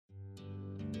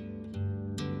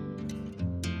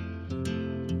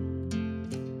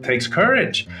takes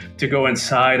courage to go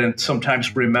inside and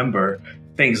sometimes remember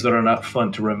things that are not fun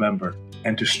to remember,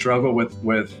 and to struggle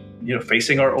with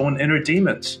facing our own inner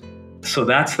demons. So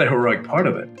that's the heroic part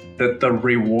of it, that the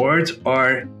rewards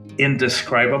are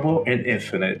indescribable and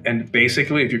infinite. And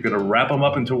basically, if you're going to wrap them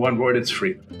up into one word, it's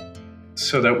freedom.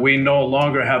 So that we no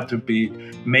longer have to be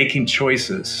making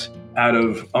choices out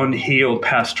of unhealed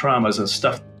past traumas and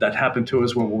stuff that happened to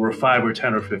us when we were 5 or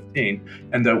 10 or 15,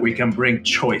 and that we can bring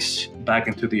choice back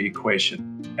into the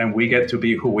equation. And we get to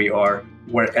be who we are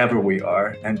wherever we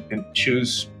are, and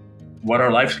choose what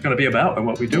our life's going to be about and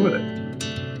what we do with it.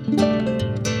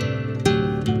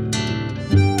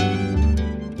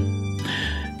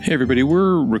 Hey everybody,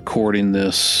 we're recording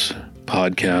this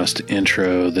podcast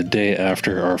intro the day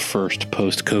after our first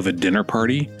post-COVID dinner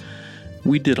party.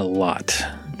 We did a lot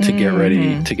to get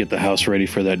ready, to get the house ready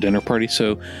for that dinner party.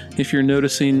 So if you're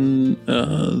noticing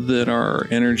that our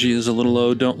energy is a little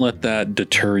low, don't let that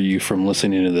deter you from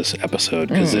listening to this episode,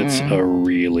 because it's a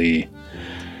really,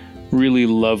 really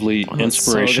lovely,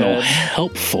 inspirational,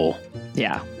 helpful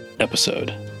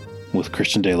episode with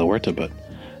Christian de la Huerta. But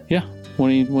yeah,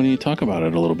 why don't you talk about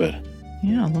it a little bit?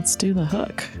 Yeah, let's do the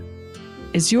hook.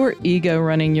 Is your ego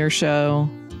running your show?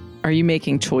 Are you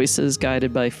making choices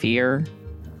guided by fear?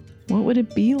 What would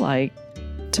it be like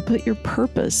to put your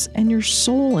purpose and your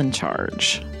soul in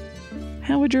charge?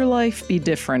 How would your life be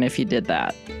different if you did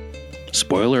that?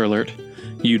 Spoiler alert,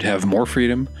 you'd have more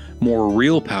freedom, more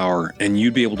real power, and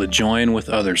you'd be able to join with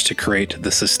others to create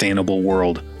the sustainable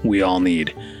world we all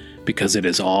need, because it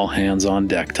is all hands on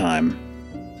deck time.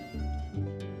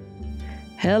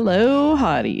 Hello,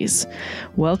 hotties.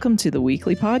 Welcome to the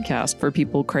weekly podcast for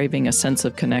people craving a sense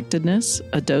of connectedness,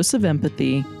 a dose of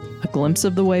empathy, a glimpse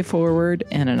of the way forward,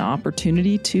 and an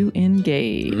opportunity to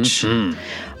engage.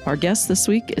 Our guest this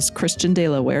week is Christian de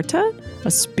la Huerta,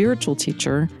 a spiritual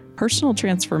teacher, personal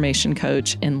transformation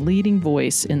coach, and leading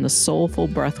voice in the soulful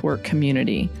breathwork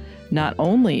community. Not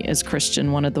only is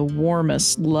Christian one of the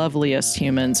warmest, loveliest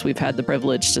humans we've had the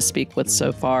privilege to speak with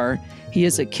so far, he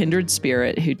is a kindred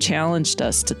spirit who challenged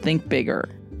us to think bigger.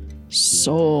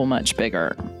 So much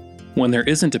bigger. When there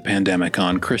isn't a pandemic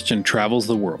on, Christian travels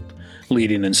the world,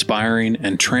 leading inspiring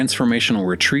and transformational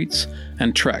retreats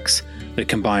and treks that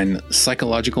combine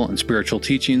psychological and spiritual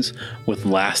teachings with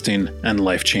lasting and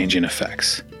life-changing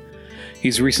effects.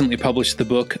 He's recently published the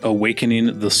book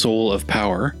Awakening the Soul of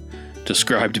Power,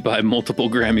 described by multiple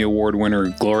Grammy Award winner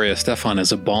Gloria Estefan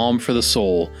as a balm for the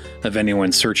soul of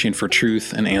anyone searching for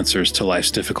truth and answers to life's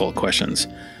difficult questions.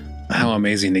 How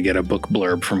amazing to get a book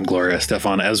blurb from Gloria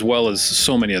Estefan, as well as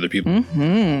so many other people.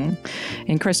 And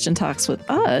Christian talks with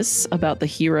us about the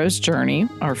hero's journey,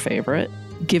 our favorite,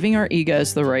 giving our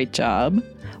egos the right job,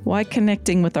 why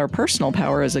connecting with our personal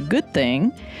power is a good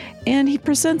thing, and he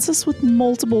presents us with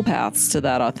multiple paths to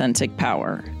that authentic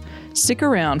power. Stick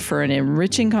around for an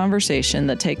enriching conversation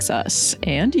that takes us,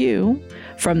 and you,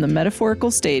 from the metaphorical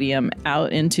stadium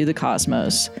out into the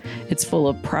cosmos. It's full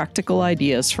of practical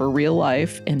ideas for real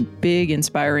life and big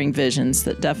inspiring visions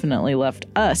that definitely left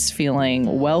us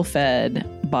feeling well-fed,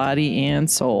 body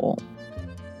and soul.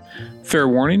 Fair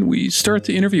warning, we start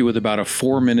the interview with about a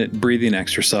 4-minute breathing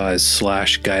exercise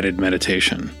 / guided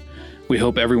meditation. We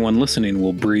hope everyone listening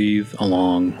will breathe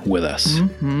along with us.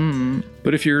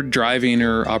 But if you're driving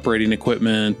or operating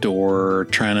equipment or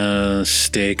trying to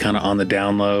stay kind of on the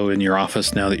down low in your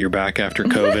office now that you're back after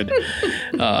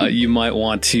COVID, you might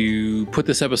want to put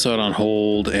this episode on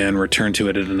hold and return to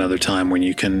it at another time when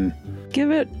you can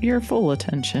give it your full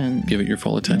attention.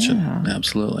 Yeah.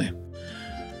 Absolutely.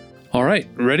 All right,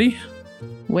 ready?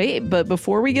 Wait, but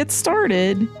before we get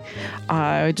started,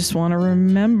 I just want to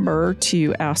remember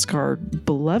to ask our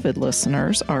beloved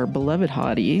listeners, our beloved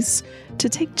hotties, to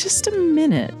take just a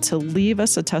minute to leave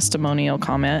us a testimonial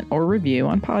comment or review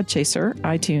on Podchaser,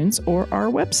 iTunes, or our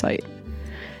website.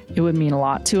 It would mean a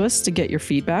lot to us to get your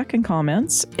feedback and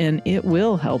comments, and it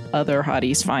will help other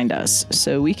hotties find us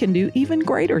so we can do even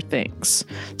greater things.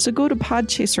 So go to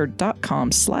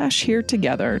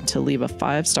podchaser.com/heretogether to leave a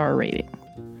 5-star rating.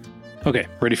 Okay,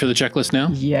 ready for the checklist now?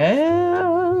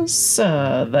 Yes,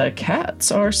 the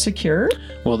cats are secured.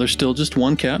 Well, there's still just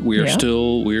one cat. We are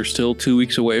still 2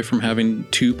 weeks away from having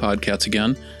 2 podcats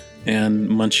again. And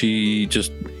Munchie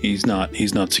he's not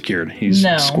secured. He's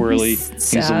squirrely.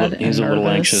 He's a little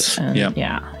anxious.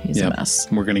 Yeah, he's a mess.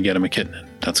 We're going to get him a kitten.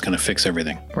 That's going to fix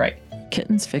everything. Right.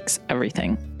 Kittens fix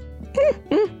everything.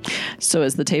 So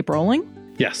is the tape rolling?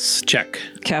 Yes, check.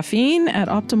 Caffeine at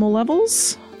optimal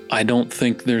levels? I don't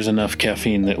think there's enough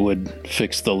caffeine that would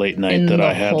fix the late night that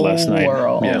I had last night.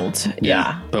 World.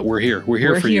 Yeah. But we're here. We're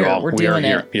here for you all. We're doing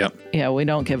it. Yep. Yeah, we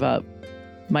don't give up.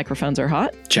 Microphones are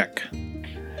hot. Check.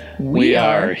 We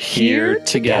are here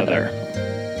together.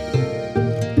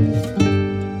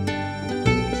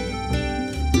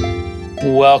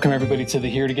 Welcome, everybody, to the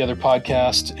Here Together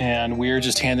podcast, and we're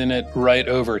just handing it right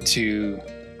over to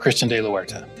Christian de la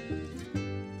Huerta.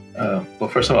 Well,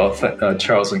 first of all,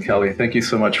 Charles and Kelly, thank you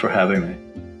so much for having me.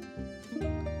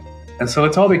 And so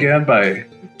it all began by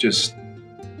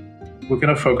we're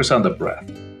going to focus on the breath.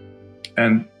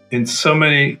 And in so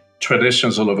many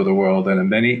traditions all over the world and in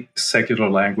many secular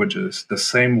languages, the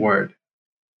same word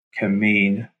can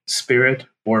mean spirit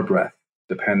or breath,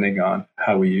 depending on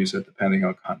how we use it, depending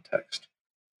on context.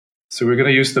 So we're going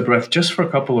to use the breath just for a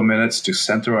couple of minutes to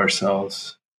center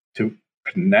ourselves, to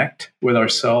connect with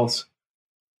ourselves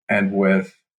and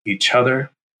with each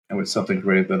other and with something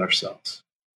greater than ourselves.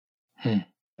 And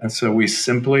so we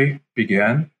simply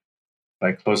begin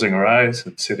by closing our eyes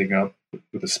and sitting up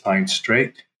with the spine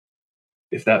straight,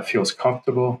 if that feels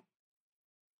comfortable.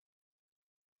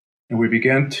 And we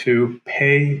begin to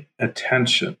pay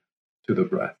attention to the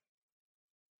breath.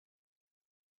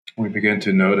 We begin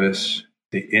to notice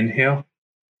the inhale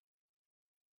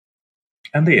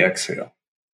and the exhale.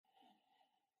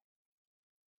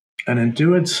 And in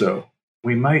doing so,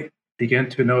 we might begin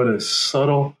to notice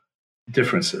subtle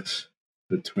differences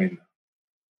between them.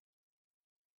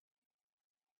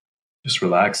 Just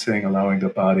relaxing, allowing the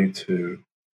body to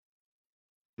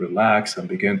relax and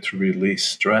begin to release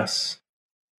stress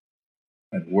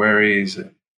and worries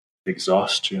and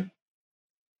exhaustion.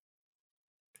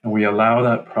 And we allow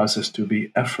that process to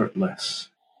be effortless.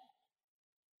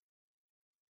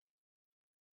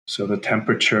 So the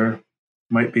temperature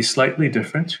might be slightly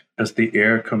different as the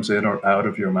air comes in or out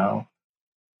of your mouth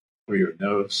or your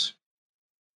nose,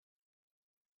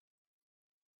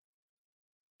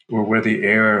 or where the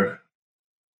air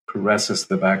caresses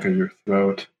the back of your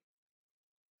throat,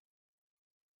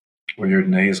 or your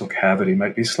nasal cavity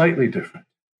might be slightly different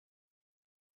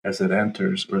as it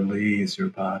enters or leaves your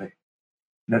body.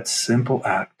 That simple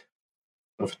act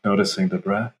of noticing the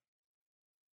breath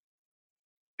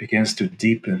begins to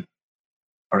deepen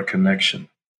our connection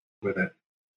with it.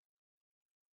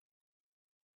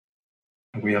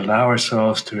 And we allow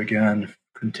ourselves to again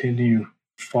continue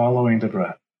following the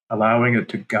breath, allowing it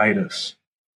to guide us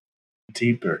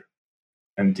deeper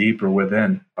and deeper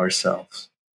within ourselves.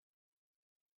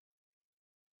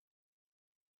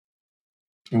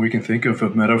 And we can think of a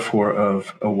metaphor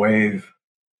of a wave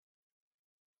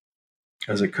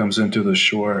as it comes into the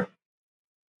shore.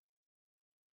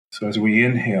 So as we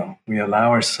inhale, we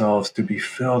allow ourselves to be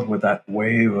filled with that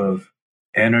wave of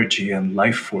energy and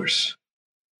life force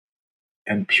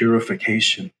and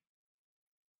purification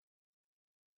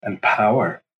and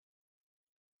power.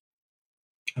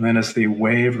 And then as the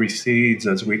wave recedes,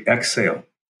 as we exhale,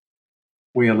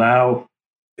 we allow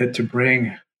it to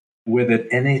bring with it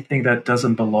anything that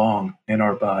doesn't belong in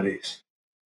our bodies.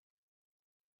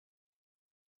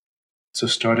 So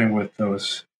starting with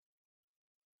those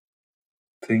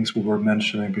things we were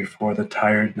mentioning before, the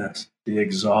tiredness, the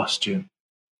exhaustion,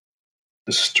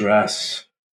 the stress,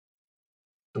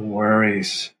 the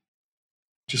worries,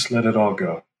 just let it all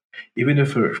go. Even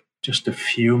if for just a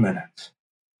few minutes,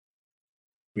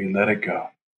 we let it go.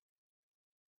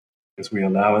 As we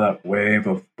allow that wave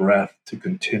of breath to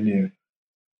continue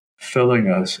filling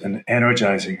us and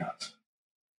energizing us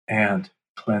and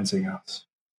cleansing us.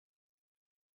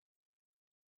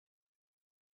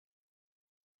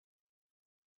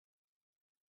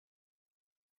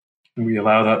 And we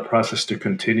allow that process to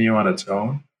continue on its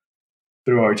own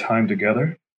through our time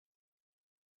together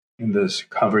in this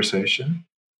conversation.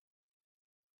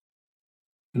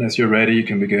 And as you're ready, you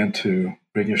can begin to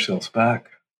bring yourselves back,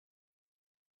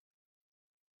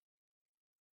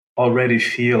 already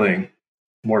feeling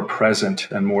more present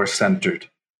and more centered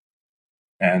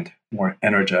and more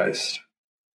energized.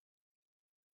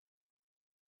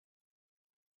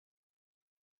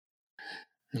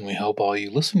 And we hope all you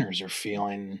listeners are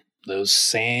feeling those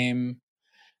same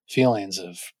feelings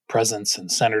of presence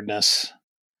and centeredness,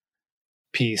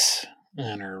 peace,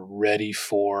 and are ready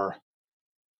for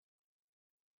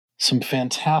some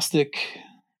fantastic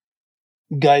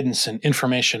guidance and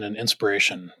information and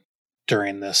inspiration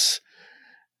during this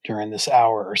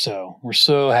hour or so. We're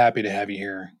so happy to have you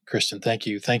here, Kristen. Thank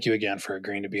you again for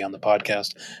agreeing to be on the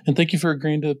podcast, and thank you for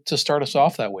agreeing to start us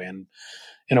off that way, and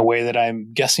in a way that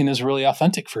I'm guessing is really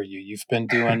authentic for you. You've been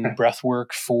doing breath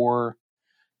work for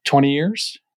 20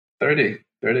 years? 30.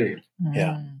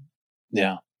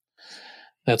 Yeah.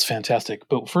 That's fantastic.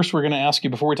 But first, we're going to ask you,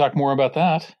 before we talk more about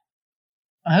that.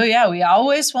 Oh, yeah. We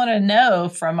always want to know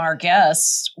from our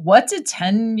guests, what did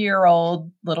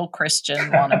 10-year-old little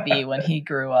Christian want to be when he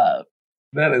grew up?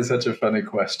 That is such a funny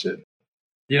question.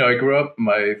 I grew up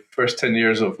my first 10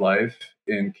 years of life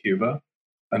in Cuba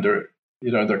under,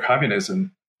 under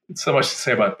communism. It's so much to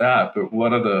say about that, but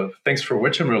one of the things for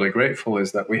which I'm really grateful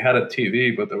is that we had a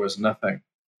TV, but there was nothing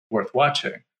worth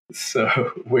watching.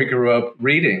 So we grew up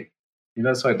reading,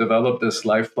 so I developed this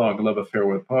lifelong love affair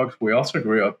with books. We also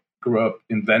grew up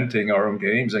inventing our own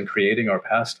games and creating our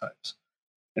pastimes.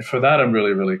 And for that, I'm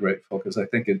really, really grateful because I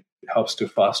think it helps to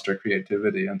foster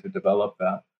creativity and to develop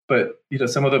that. But,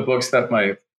 some of the books that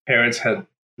my parents had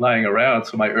lying around,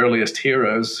 so my earliest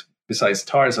heroes, besides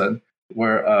Tarzan,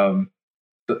 were,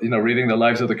 reading the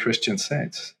lives of the Christian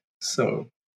saints. So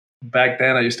back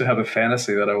then, I used to have a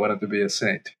fantasy that I wanted to be a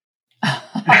saint.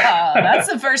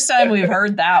 That's the first time we've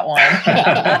heard that one.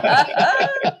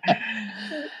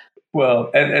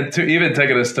 Well, and to even take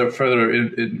it a step further,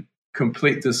 in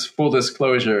complete this full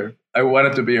disclosure, I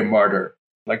wanted to be a martyr.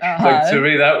 Like to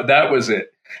me, that was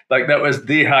it. Like that was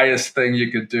the highest thing you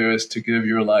could do, is to give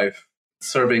your life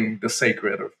serving the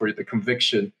sacred or for the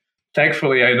conviction.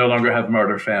 Thankfully, I no longer have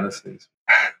martyr fantasies.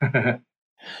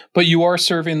 But you are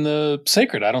serving the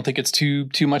sacred. I don't think it's too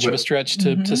much of a stretch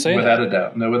to say without that. a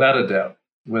doubt. No, without a doubt.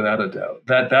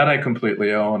 That I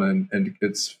completely own, and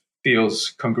it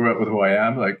feels congruent with who I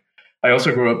am. Like I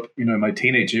also grew up, in my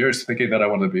teenage years thinking that I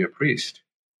wanted to be a priest.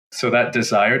 So that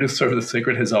desire to serve the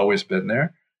sacred has always been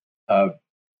there.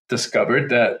 Discovered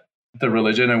that the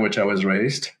religion in which I was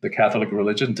raised, the Catholic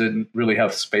religion, didn't really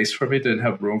have space for me, didn't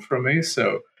have room for me.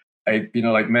 So I,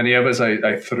 like many of us,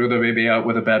 I threw the baby out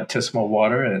with the baptismal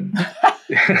water, and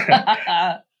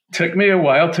took me a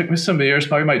while, took me some years,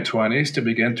 probably my 20s, to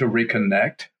begin to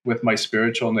reconnect with my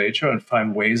spiritual nature and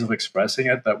find ways of expressing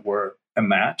it that were a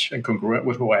match and congruent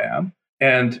with who I am.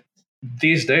 And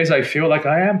these days, I feel like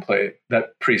I am playing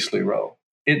that priestly role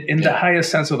in the highest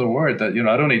sense of the word, that,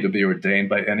 I don't need to be ordained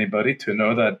by anybody to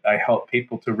know that I help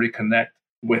people to reconnect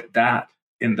with that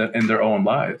in their own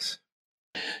lives.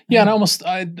 Yeah, and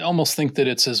I almost think that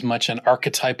it's as much an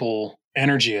archetypal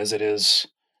energy as it is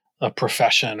a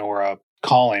profession or a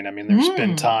calling. I mean, there's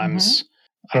been times,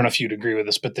 I don't know if you'd agree with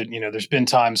this, but that, there's been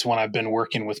times when I've been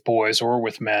working with boys or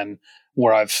with men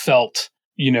where I've felt,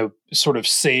 sort of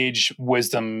sage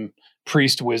wisdom,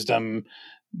 priest wisdom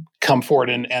come forward,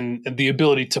 and the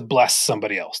ability to bless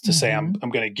somebody else, to say, I'm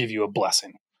going to give you a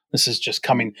blessing. This is just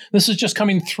coming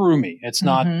through me. It's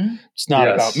not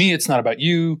about me. It's not about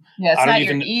you. Yeah, it's not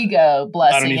your ego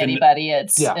blessing anybody.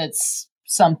 It's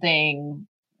something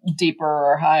deeper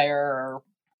or higher. Or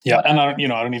whatever. And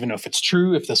I don't even know if it's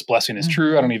true, if this blessing is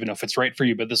true. I don't even know if it's right for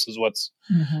you, but this is what's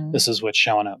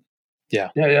showing up.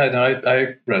 Yeah. No,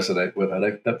 I resonate with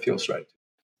that. That feels right.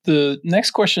 The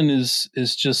next question is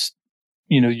just,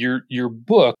 your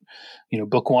book,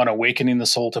 book one, Awakening the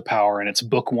Soul to Power, and it's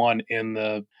book one in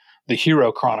the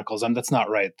Hero Chronicles. That's not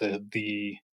right.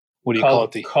 The what do you call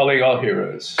it? Calling All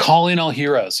Heroes. Calling All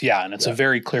Heroes. Yeah. And it's a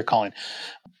very clear calling.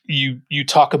 You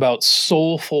talk about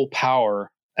soulful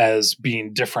power as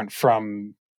being different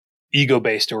from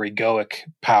ego-based or egoic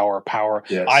power.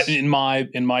 Yes. In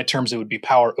my terms, it would be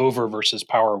power over versus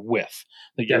power with,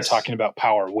 that you're talking about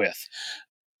power with.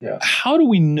 Yeah. How do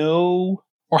we know,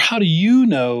 or how do you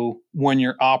know when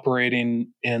you're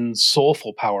operating in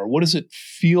soulful power? What does it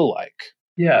feel like?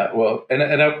 Yeah, well, and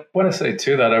I want to say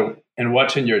too that in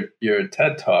watching your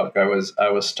TED talk, I was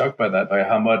struck by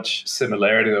how much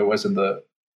similarity there was in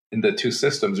the two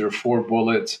systems. Your 4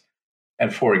 bullets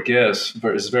and 4 gifts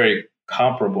is very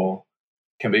comparable,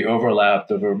 can be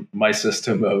overlapped over my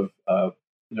system of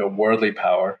worldly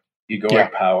power,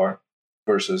 egoic power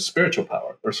versus spiritual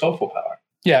power or soulful power.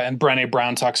 Yeah, and Brené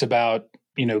Brown talks about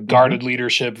guarded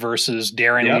leadership versus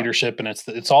daring leadership, and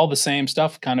it's all the same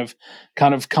stuff, kind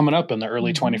of coming up in the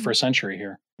early 21st century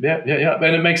here. Yeah,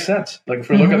 and it makes sense. Like if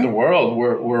we look at the world,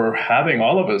 we're having,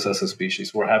 all of us as a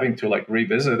species, we're having to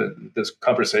revisit this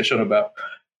conversation about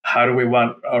how do we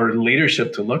want our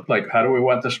leadership to look like? How do we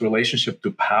want this relationship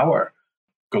to power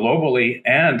globally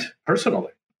and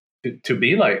personally to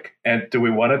be like? And do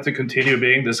we want it to continue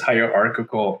being this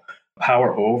hierarchical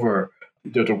power over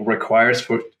that requires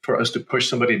for us to push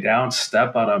somebody down,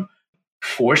 step on them,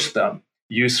 force them,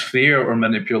 use fear or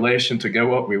manipulation to get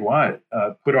what we want,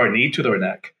 put our knee to their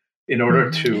neck in order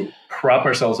to prop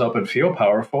ourselves up and feel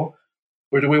powerful?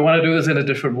 Or do we want to do this in a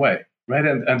different way, right?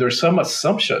 And there's some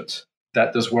assumptions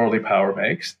that this worldly power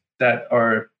makes that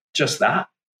are just that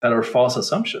are false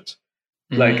assumptions.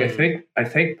 Like I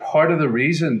think part of the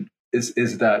reason is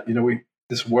that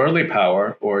this worldly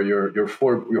power, or your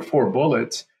four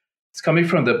bullets, it's coming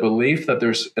from the belief that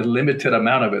there's a limited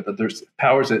amount of it, that there's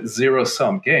powers at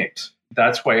zero-sum games.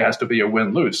 That's why it has to be a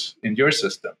win-lose in your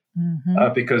system.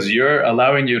 Because you're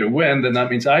allowing you to win, then that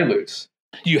means I lose.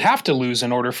 You have to lose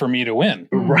in order for me to win.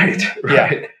 Right.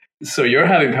 Yeah. So your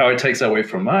having power takes away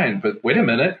from mine. But wait a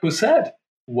minute, who said?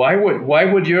 Why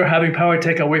would your having power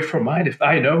take away from mine if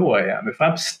I know who I am?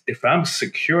 If I'm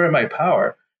secure in my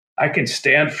power, I can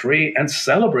stand free and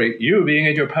celebrate you being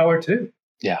in your power too.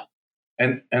 Yeah.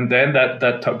 And then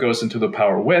that goes into the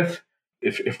power with.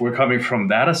 If we're coming from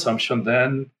that assumption,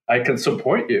 then I can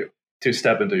support you to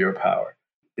step into your power.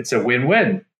 It's a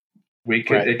win-win.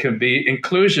 It can be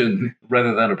inclusion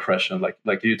rather than oppression,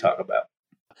 like you talk about.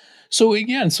 So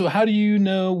again, how do you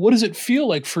know, what does it feel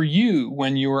like for you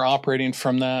when you are operating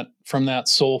from that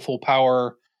soulful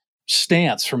power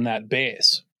stance, from that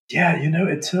base? Yeah,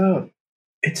 it's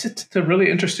a really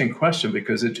interesting question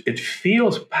because it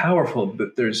feels powerful,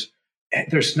 but there's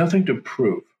nothing to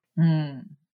prove.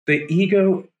 The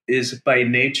ego is by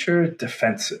nature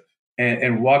defensive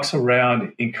and walks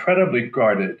around incredibly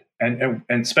guarded. And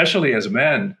especially as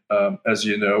men, as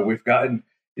you know, we've gotten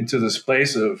into this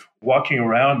place of walking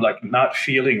around like not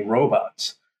feeling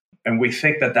robots. And we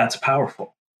think that that's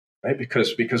powerful, right?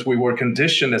 Because we were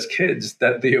conditioned as kids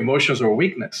that the emotions are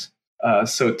weakness.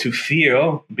 So to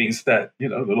feel means that,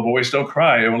 little boys don't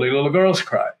cry, only little girls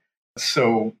cry.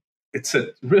 So it's a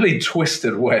really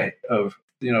twisted way of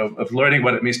learning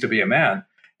what it means to be a man,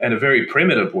 and a very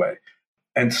primitive way.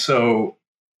 And so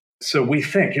we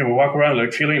think, we walk around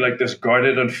like feeling like this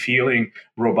guarded, unfeeling,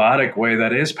 robotic way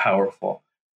that is powerful,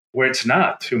 where it's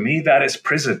not. To me, that is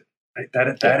prison, right?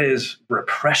 That is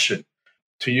repression,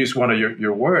 to use one of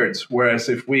your words. Whereas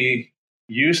if we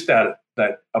use that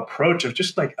approach of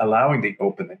just like allowing the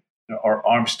opening, our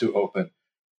arms to open,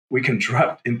 we can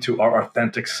drop into our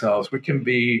authentic selves. We can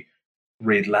be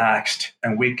relaxed,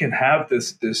 and we can have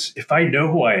this. If I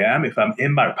know who I am, if I'm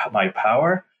in my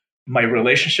power, my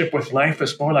relationship with life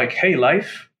is more like, hey,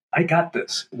 life, I got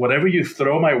this. Whatever you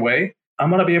throw my way, I'm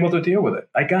going to be able to deal with it.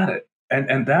 I got it.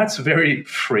 And that's very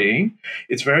freeing.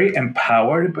 It's very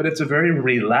empowered, but it's a very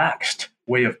relaxed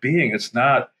way of being. It's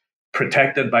not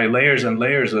protected by layers and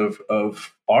layers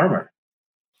of armor.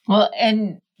 Well,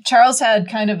 and Charles had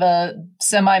kind of a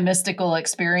semi-mystical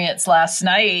experience last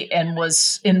night and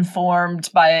was informed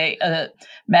by a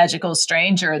magical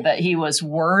stranger that he was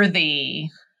worthy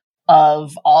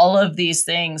of all of these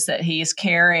things that he's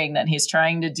carrying, that he's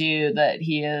trying to do, that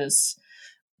he is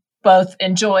both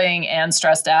enjoying and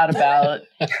stressed out about.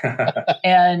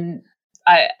 And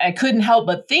I couldn't help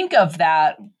but think of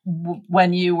that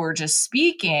when you were just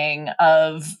speaking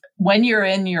of when you're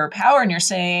in your power and you're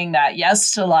saying that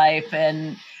yes to life,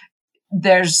 and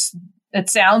it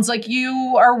sounds like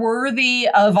you are worthy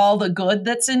of all the good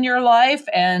that's in your life,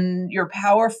 and you're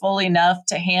powerful enough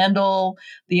to handle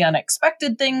the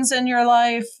unexpected things in your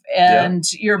life, and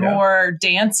you're more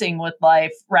dancing with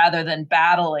life rather than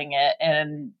battling it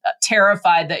and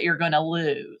terrified that you're going to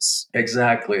lose.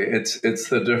 Exactly. It's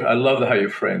I love how you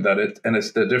frame that.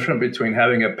 It's the difference between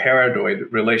having a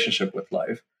paranoid relationship with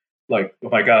life. Like, oh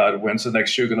my God, when's the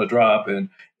next shoe going to drop?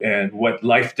 And what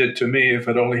life did to me, if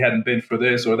it only hadn't been for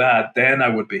this or that, then I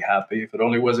would be happy. If it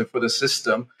only wasn't for the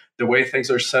system, the way things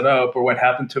are set up, or what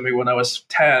happened to me when I was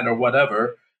 10 or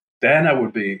whatever, then I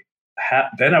would be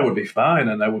fine,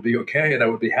 and I would be okay, and I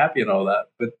would be happy and all that.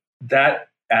 But that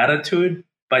attitude,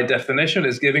 by definition,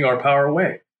 is giving our power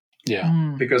away.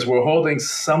 Yeah. Because we're holding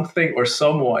something or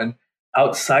someone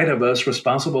outside of us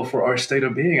responsible for our state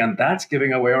of being, and that's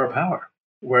giving away our power.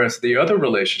 Whereas the other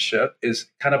relationship is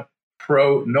kind of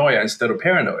pro-noia instead of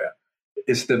paranoia.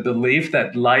 It's the belief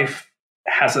that life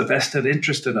has a vested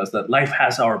interest in us, that life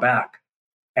has our back.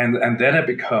 And then it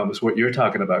becomes what you're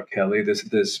talking about, Kelly,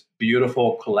 this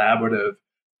beautiful collaborative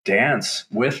dance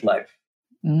with life.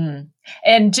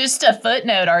 And just a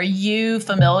footnote, are you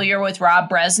familiar with Rob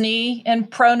Bresney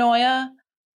and pro-noia?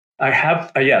 I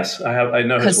have, yes, I have. I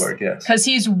know his work, yes. Because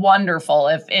he's wonderful.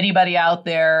 If anybody out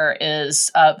there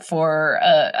is up for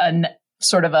a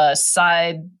sort of a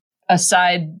side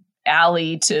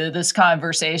alley to this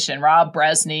conversation, Rob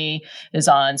Bresney is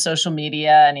on social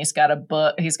media, and he's got a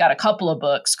book. He's got a couple of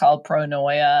books called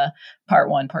Pro-noia, Part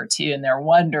 1, Part 2, and they're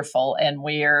wonderful and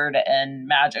weird and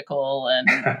magical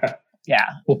and. Yeah,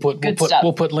 we'll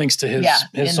put links to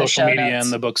his social media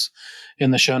and the books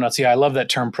in the show notes. Yeah, I love that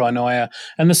term pro-noia,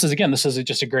 and this is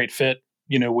just a great fit,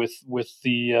 with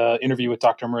the interview with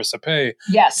Dr. Marissa Pei.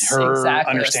 Yes, her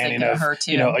exactly. understanding of her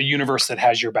too. A universe that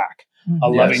has your back, a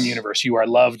loving universe. You are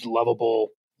loved, lovable,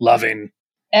 loving,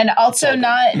 and also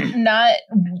not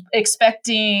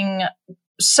expecting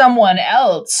someone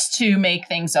else to make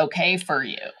things okay for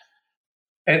you.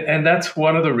 And that's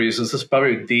one of the reasons, it's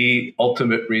probably the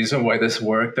ultimate reason why this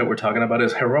work that we're talking about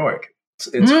is heroic.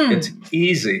 It's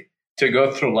easy to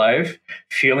go through life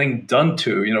feeling done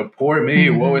to, poor me,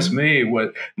 woe is me,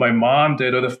 what my mom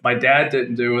did or my dad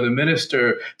didn't do, or the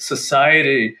minister,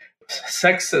 society,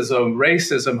 sexism,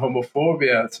 racism,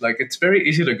 homophobia. It's very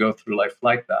easy to go through life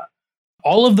like that.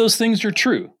 All of those things are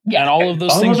true. Yeah. And all of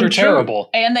those things are terrible.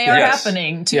 And they are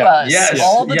happening to us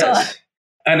all the time.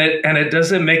 And it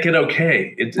doesn't make it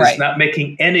okay. It is not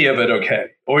making any of it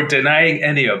okay or denying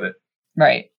any of it.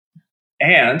 Right.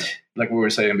 And like we were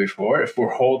saying before, if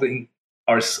we're holding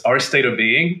our state of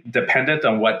being dependent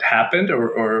on what happened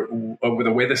or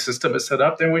the way the system is set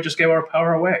up, then we just give our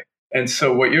power away. And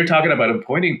so what you're talking about and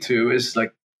pointing to is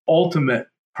like ultimate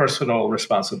personal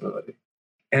responsibility.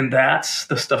 And that's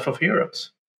the stuff of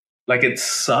heroes. Like, it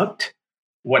sucked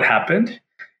what happened.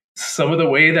 Some of the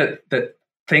way that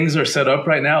things are set up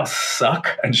right now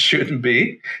suck and shouldn't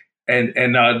be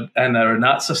and are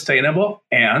not sustainable.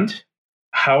 And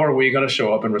how are we going to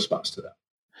show up in response to that?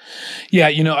 Yeah,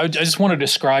 I just want to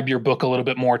describe your book a little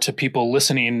bit more to people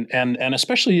listening, and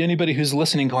especially anybody who's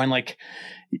listening going like,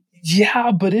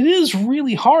 yeah, but it is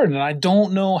really hard, and I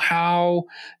don't know how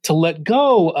to let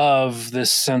go of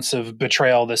this sense of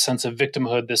betrayal, this sense of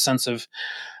victimhood, this sense of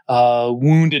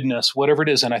woundedness, whatever it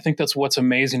is. And I think that's what's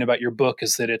amazing about your book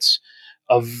is that it's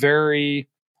on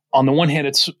the one hand,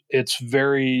 it's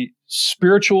very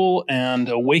spiritual and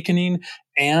awakening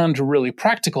and really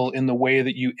practical in the way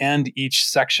that you end each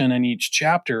section and each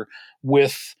chapter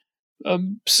with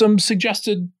some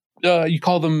suggested, you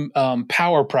call them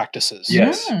power practices.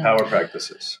 Yes, power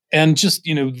practices. And just,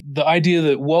 the idea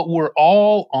that what we're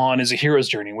all on is a hero's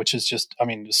journey, which is just,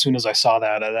 as soon as I saw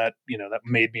that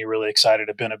made me really excited.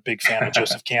 I've been a big fan of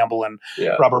Joseph Campbell and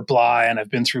Robert Bly, and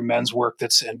I've been through men's work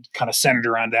that's kind of centered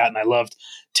around that. And I loved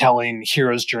telling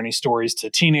hero's journey stories to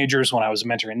teenagers when I was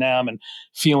mentoring them and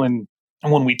feeling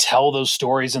when we tell those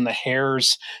stories and the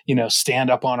hairs,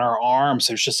 stand up on our arms,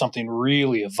 there's just something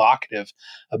really evocative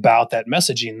about that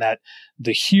messaging, that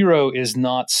the hero is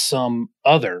not some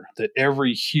other, that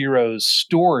every hero's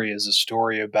story is a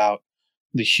story about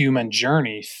the human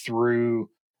journey through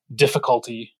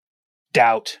difficulty,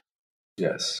 doubt,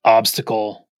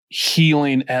 obstacle,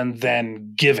 healing, and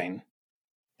then giving.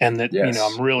 And that,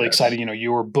 I'm really excited.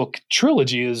 Your book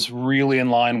trilogy is really in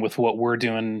line with what we're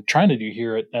trying to do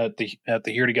here at the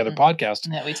Here Together podcast.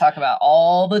 That we talk about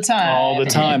all the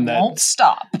time. That won't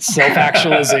stop.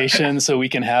 Self-actualization, so we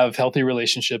can have healthy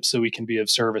relationships, so we can be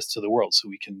of service to the world, so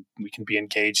we can be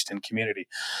engaged in community.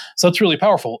 So that's really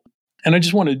powerful. And I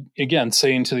just want to, again,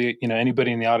 say into the,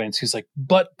 anybody in the audience who's like,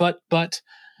 but,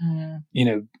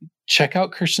 check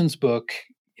out Christian's book.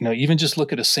 Even just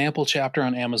look at a sample chapter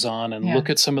on Amazon and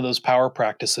look at some of those power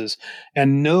practices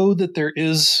and know that there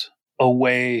is a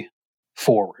way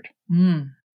forward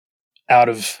out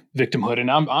of victimhood.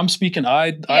 And I'm speaking,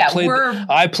 I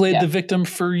played the victim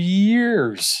for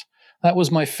years. That was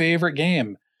my favorite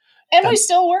game. And we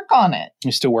still work on it.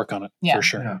 We still work on it, for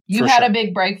sure. Yeah. You had a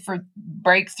big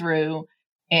breakthrough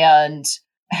and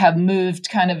have moved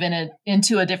kind of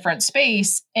into a different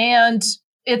space. And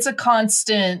it's a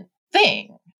constant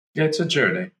thing. Yeah, it's a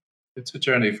journey. It's a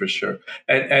journey for sure.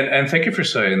 And thank you for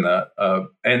saying that.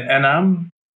 And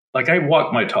I'm like, I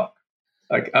walk my talk.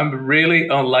 Like, I'm a really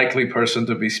unlikely person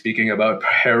to be speaking about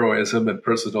heroism and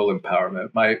personal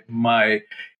empowerment. My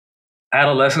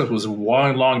adolescence was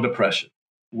one long depression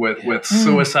with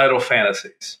suicidal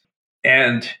fantasies.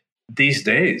 And these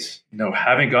days,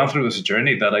 having gone through this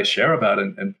journey that I share about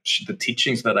and the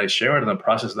teachings that I share and the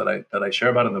process that I share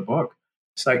about in the book,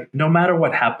 it's like, no matter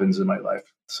what happens in my life,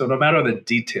 so no matter the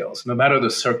details, no matter the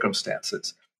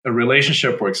circumstances, a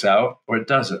relationship works out or it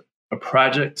doesn't. A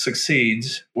project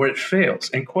succeeds or it fails,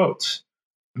 in quotes.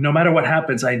 No matter what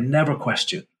happens, I never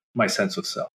question my sense of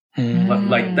self.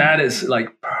 Like, that is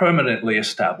like permanently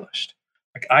established.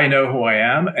 Like, I know who I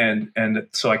am, and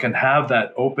so I can have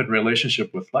that open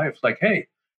relationship with life. Like, hey,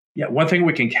 one thing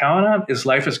we can count on is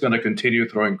life is going to continue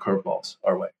throwing curveballs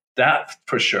our way. That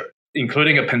for sure,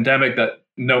 including a pandemic that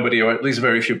nobody, or at least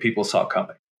very few people, saw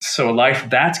coming. So life,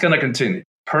 that's going to continue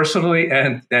personally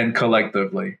and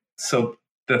collectively. So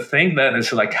the thing then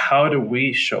is like, how do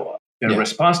we show up in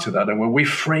response to that? And when we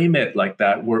frame it like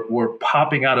that, we're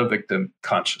popping out of victim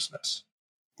consciousness.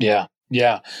 Yeah.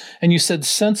 Yeah. And you said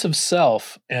sense of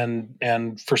self,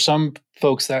 and for some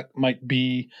folks that might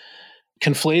be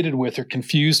conflated with or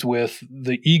confused with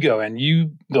the ego. And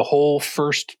the whole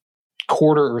first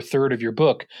quarter or third of your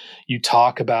book, you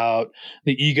talk about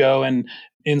the ego, and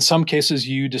in some cases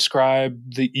you describe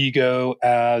the ego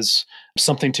as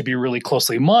something to be really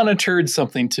closely monitored,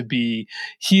 something to be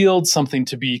healed, something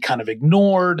to be kind of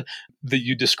ignored. That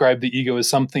you describe the ego as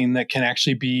something that can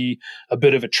actually be a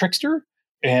bit of a trickster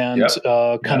and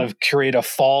kind of create a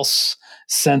false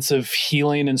sense of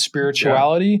healing and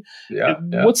spirituality.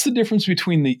 What's the difference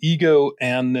between the ego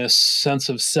and this sense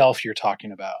of self you're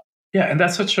talking about? Yeah, and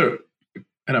that's such an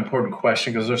important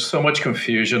question, because there's so much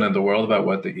confusion in the world about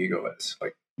what the ego is.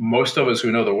 Like, most of us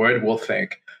who know the word will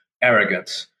think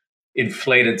arrogance,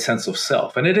 inflated sense of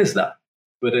self, and it is that,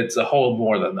 but it's a whole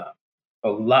more than that, a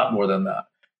lot more than that.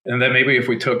 And then maybe if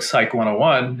we took Psych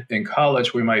 101 in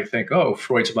college, we might think, oh,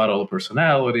 Freud's about all the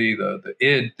personality, the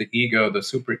id, the ego, the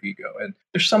superego. And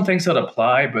there's some things that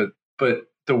apply, but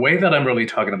the way that I'm really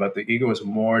talking about the ego is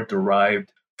more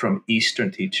derived from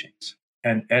Eastern teachings.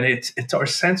 And it's our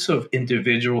sense of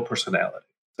individual personality.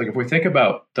 Like, if we think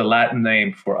about the Latin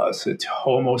name for us, it's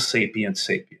Homo sapiens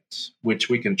sapiens, which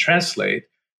we can translate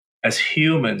as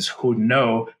humans who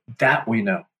know that we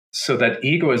know. So that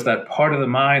ego is that part of the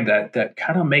mind that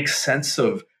kind of makes sense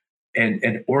of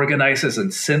and organizes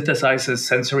and synthesizes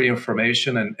sensory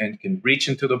information and can reach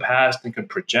into the past and can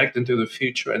project into the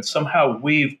future and somehow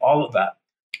weave all of that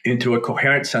into a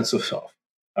coherent sense of self.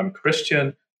 I'm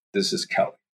Christian. This is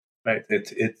Kelly. Right?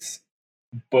 It's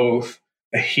both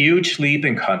a huge leap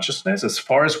in consciousness. As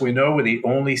far as we know, we're the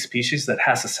only species that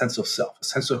has a sense of self, a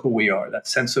sense of who we are, that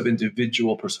sense of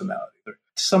individual personality. There are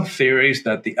some theories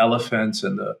that the elephants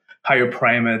and the higher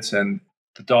primates and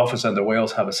the dolphins and the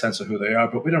whales have a sense of who they are,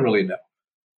 but we don't really know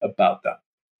about that.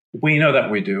 We know that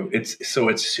we do. It's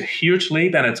a huge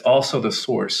leap, and it's also the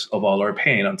source of all our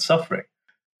pain and suffering.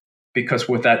 Because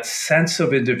with that sense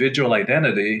of individual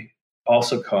identity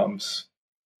also comes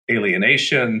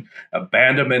alienation,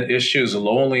 abandonment issues,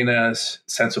 loneliness,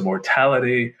 sense of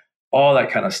mortality, all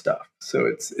that kind of stuff. So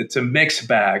it's a mixed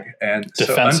bag, and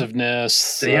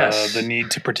defensiveness, the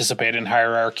need to participate in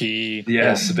hierarchy,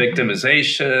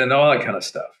 victimization, all that kind of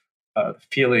stuff.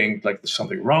 Feeling like there's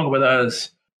something wrong with us,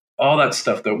 all that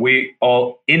stuff that we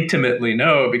all intimately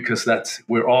know because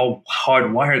we're all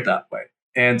hardwired that way.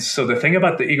 And so the thing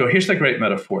about the ego, here's the great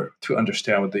metaphor to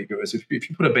understand what the ego is. If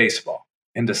you put a baseball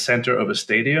in the center of a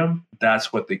stadium,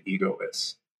 that's what the ego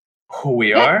is. Who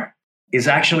we are is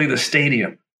actually the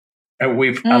stadium. And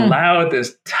we've allowed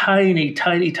this tiny,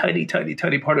 tiny, tiny, tiny,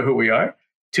 tiny part of who we are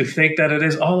to think that it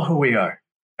is all who we are,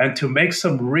 and to make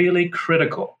some really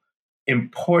critical,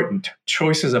 important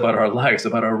choices about our lives,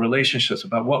 about our relationships,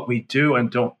 about what we do and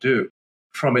don't do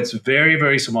from its very,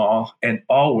 very small and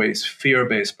always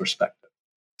fear-based perspective.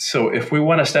 So if we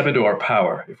want to step into our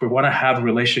power, if we want to have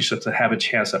relationships that have a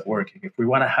chance at working, if we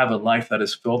want to have a life that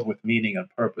is filled with meaning and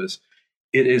purpose,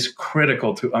 it is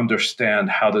critical to understand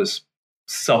how this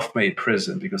self-made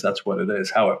prison, because that's what it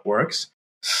is, how it works,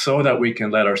 so that we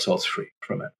can let ourselves free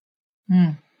from it.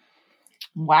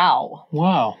 Wow.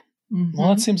 Mm-hmm. Well,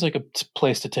 that seems like a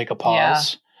place to take a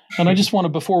pause. Yeah. And I just want to,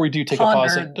 before we do take a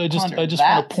pause, I just want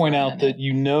to point out that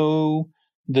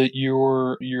that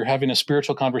you're having a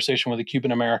spiritual conversation with a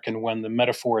Cuban American when the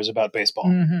metaphor is about baseball.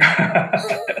 Mm-hmm.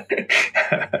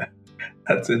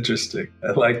 That's interesting.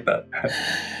 I like that.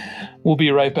 We'll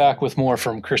be right back with more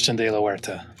from Christian de la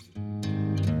Huerta.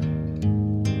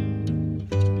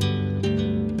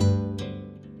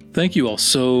 Thank you all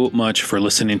so much for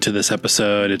listening to this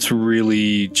episode. It's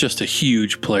really just a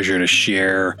huge pleasure to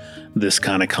share this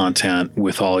kind of content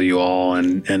with all you all,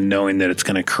 and knowing that it's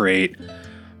going to create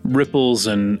ripples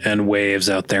and waves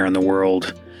out there in the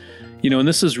world. And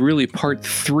this is really part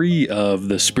 3 of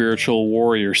the Spiritual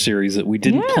Warrior series that we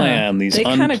didn't plan. They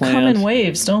kind of come in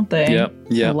waves, don't they? Yep.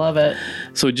 I love it.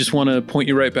 So I just want to point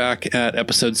you right back at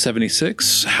episode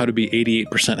 76, How to Be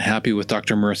 88% Happy with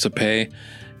Dr. Marissa Pei.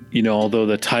 Although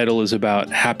the title is about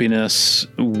happiness,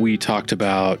 we talked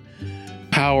about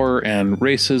power and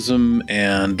racism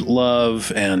and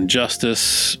love and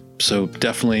justice. So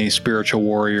definitely spiritual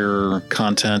warrior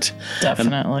content.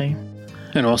 Definitely.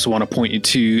 And I also want to point you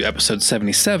to episode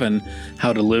 77,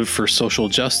 How to Live for Social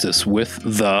Justice with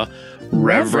the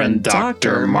Reverend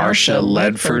Dr. Marcia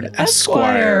Ledford,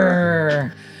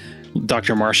 Esquire.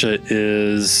 Dr. Marcia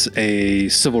is a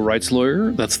civil rights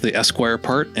lawyer. That's the Esquire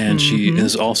part. And she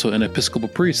is also an Episcopal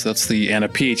priest. And a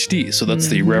PhD. So that's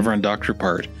the Reverend Doctor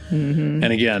part. And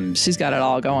again, she's got it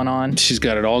all going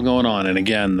on. And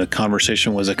again, the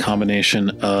conversation was a combination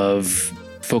of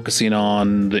focusing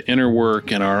on the inner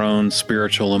work and our own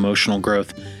spiritual, emotional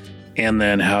growth. And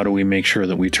then how do we make sure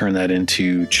that we turn that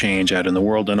into change out in the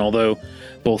world? And although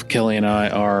both Kelly and I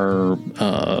are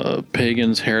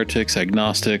pagans, heretics,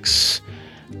 agnostics,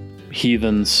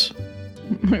 heathens,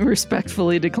 we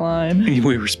respectfully decline. But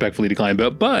we respectfully, took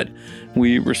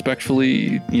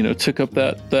up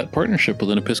that partnership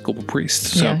with an Episcopal priest.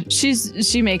 So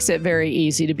she makes it very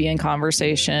easy to be in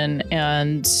conversation,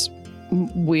 and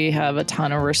we have a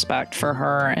ton of respect for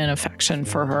her and affection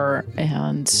for her,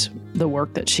 and the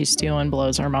work that she's doing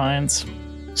blows our minds.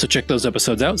 So check those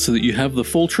episodes out so that you have the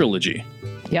full trilogy.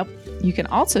 Yep. You can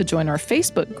also join our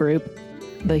Facebook group,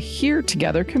 the Here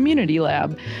Together Community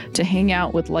Lab, to hang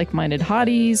out with like-minded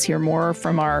hotties, hear more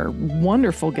from our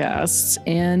wonderful guests,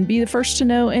 and be the first to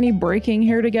know any breaking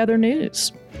Here Together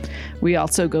news. We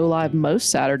also go live most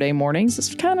Saturday mornings,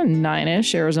 it's kind of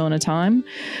 9-ish Arizona time,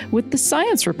 with the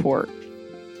Science Report,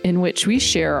 in which we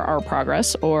share our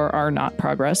progress or our not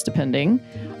progress, depending,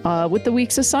 with the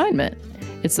week's assignment.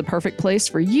 It's the perfect place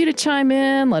for you to chime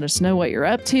in, let us know what you're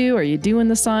up to. Are you doing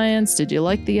the science? Did you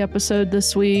like the episode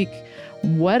this week?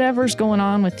 Whatever's going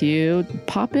on with you,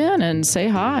 pop in and say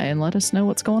hi and let us know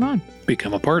what's going on.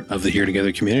 Become a part of the Here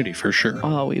Together community for sure.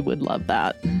 Oh, we would love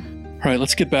that. All right,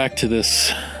 let's get back to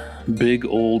this big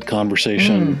old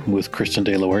conversation with Kristen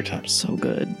de la Huerta. So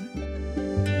good.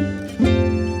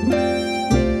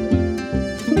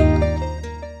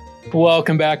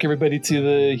 Welcome back, everybody, to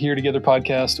the Here Together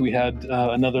podcast. We had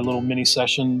another little mini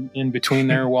session in between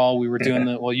there while we were doing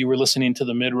while you were listening to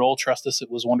the mid-roll. Trust us,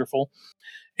 it was wonderful.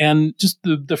 And just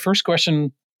the first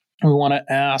question we want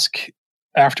to ask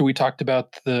after we talked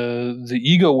about the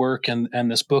ego work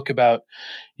and this book about,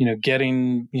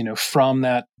 getting, from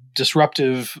that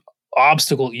disruptive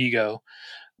obstacle ego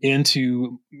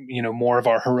into, more of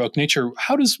our heroic nature.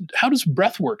 How does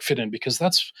breath work fit in? Because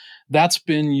that's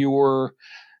been your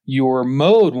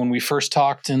mode when we first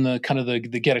talked in the kind of the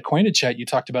Get Acquainted chat. You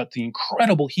talked about the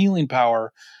incredible healing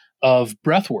power of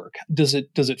breath work. Does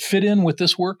it fit in with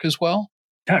this work as well?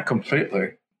 Yeah,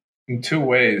 completely. In two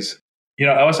ways.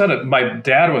 My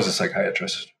dad was a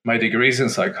psychiatrist. My degree's in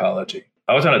psychology.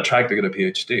 I was on a track to get a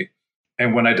PhD.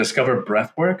 And when I discovered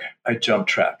breath work, I jumped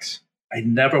tracks. I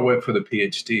never went for the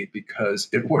PhD because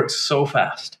it works so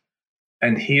fast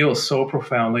and heals so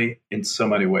profoundly in so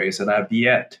many ways. And I've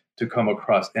yet to come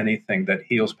across anything that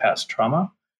heals past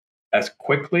trauma as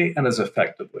quickly and as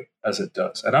effectively as it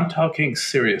does. And I'm talking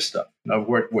serious stuff. I've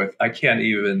worked with, I can't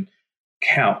even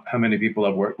count how many people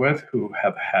I've worked with who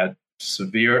have had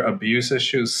severe abuse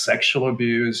issues, sexual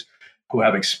abuse, who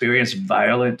have experienced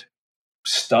violent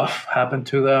stuff happen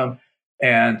to them,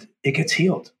 and it gets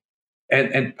healed.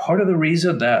 And part of the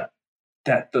reason that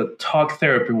the talk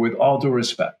therapy, with all due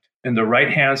respect, in the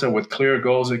right hands and with clear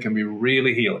goals, it can be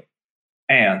really healing.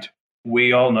 And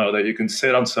we all know that you can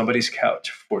sit on somebody's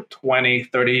couch for 20,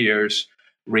 30 years,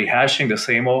 rehashing the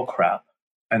same old crap,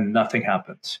 and nothing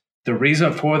happens. The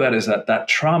reason for that is that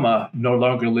trauma no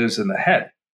longer lives in the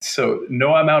head. So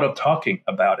no amount of talking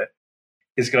about it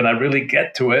is going to really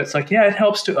get to it. It's like, yeah, it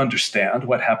helps to understand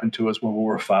what happened to us when we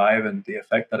were 5 and the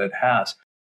effect that it has.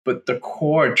 But the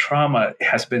core trauma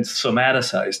has been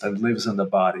somaticized and lives in the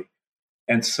body.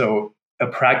 And so a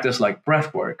practice like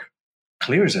breath work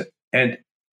clears it. And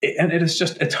it is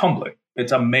just, it's humbling.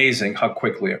 It's amazing how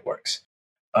quickly it works.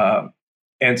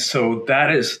 And so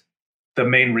that is the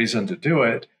main reason to do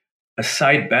it. A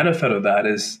side benefit of that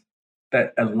is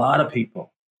that a lot of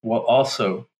people will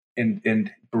also,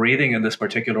 in breathing in this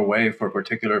particular way for a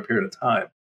particular period of time,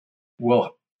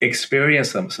 will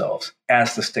experience themselves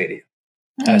as the stadium.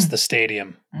 As the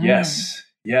stadium. Yes.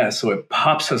 Yeah. So it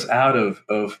pops us out of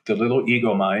the little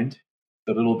ego mind,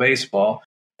 the little baseball,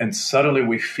 and suddenly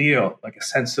we feel like a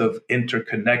sense of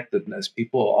interconnectedness.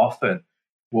 People often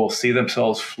will see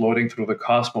themselves floating through the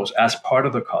cosmos as part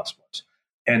of the cosmos.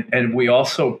 And we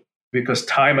also, because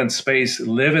time and space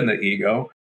live in the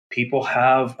ego, people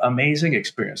have amazing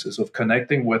experiences of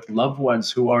connecting with loved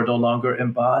ones who are no longer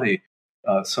embodied.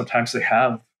 Sometimes they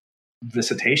have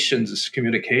visitations,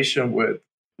 communication with,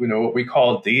 what we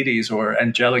call deities or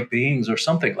angelic beings or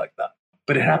something like that.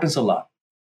 But it happens a lot.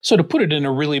 So to put it in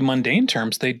a really mundane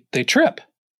terms, they trip.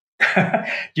 A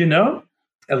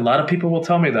lot of people will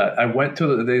tell me that.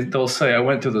 They'll say, I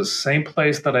went to the same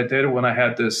place that I did when I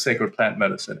had this sacred plant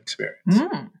medicine experience.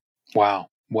 Wow.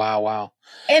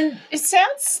 And it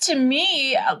sounds to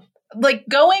me like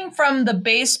going from the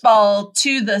baseball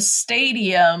to the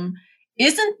stadium,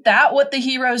 isn't that what the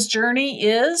hero's journey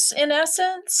is in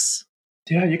essence?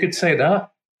 Yeah, you could say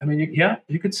that. I mean,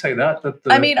 you could say that.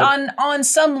 On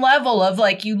some level of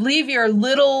like, you leave your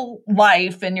little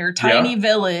life in your tiny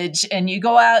village and you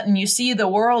go out and you see the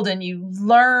world and you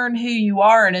learn who you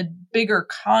are in a bigger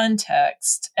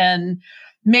context. And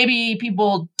maybe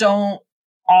people don't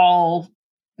all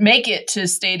make it to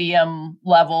stadium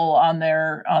level on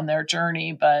their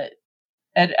journey, but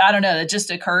I don't know. It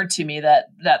just occurred to me that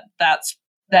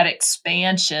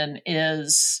expansion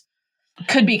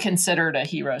could be considered a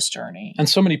hero's journey. And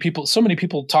so many people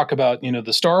talk about,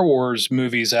 the Star Wars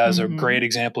movies as a great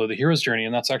example of the hero's journey.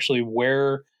 And that's actually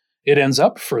where it ends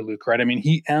up for Luke, right? I mean,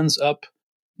 he ends up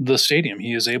the stadium.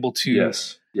 He is able to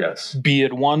be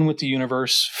at one with the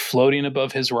universe, floating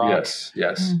above his rock,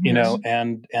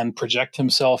 and project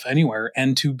himself anywhere,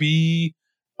 and to be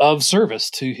of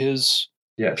service to his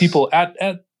people at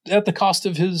the cost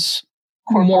of his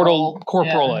corporal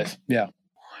life. Yeah.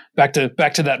 Back to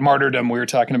that martyrdom we were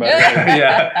talking about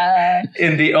earlier.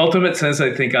 In the ultimate sense,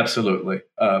 I think absolutely.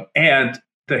 And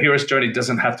the hero's journey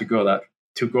doesn't have to go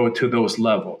to those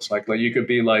levels. Like you could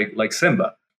be like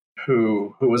Simba,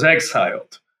 who was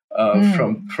exiled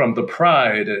from the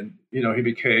pride, and he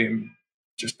became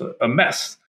just a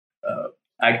mess,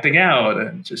 acting out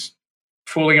and just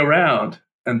fooling around.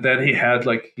 And then he had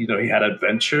he had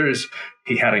adventures,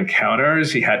 he had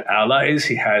encounters, he had allies,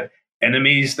 he had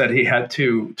enemies that he had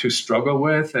to struggle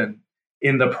with, and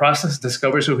in the process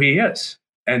discovers who he is,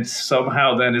 and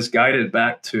somehow then is guided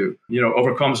back to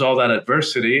overcomes all that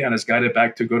adversity and is guided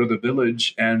back to go to the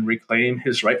village and reclaim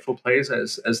his rightful place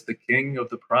as the king of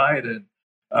the pride, and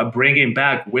bringing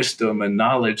back wisdom and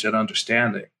knowledge and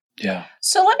understanding. Yeah.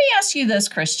 So let me ask you this,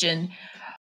 Christian.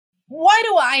 Why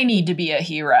do I need to be a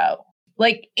hero?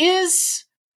 Is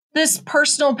this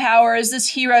personal power, is this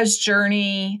hero's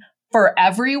journey for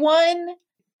everyone?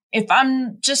 If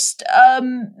I'm just a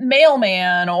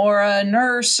mailman or a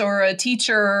nurse or a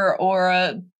teacher or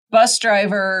a bus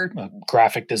driver, a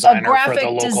graphic designer for the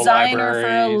local library, for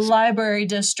a library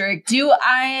district, do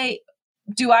I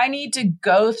need to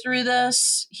go through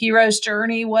this hero's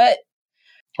journey?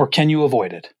 Or can you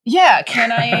avoid it? Yeah,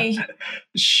 can I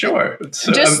sure.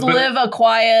 Live a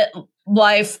quiet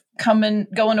life, going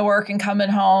to work and coming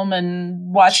home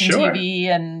and watching TV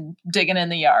and digging in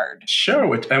the yard?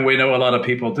 Sure, and we know a lot of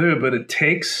people do, but it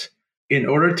takes, in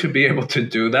order to be able to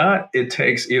do that, it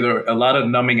takes either a lot of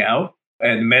numbing out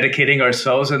and medicating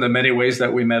ourselves in the many ways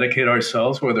that we medicate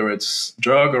ourselves, whether it's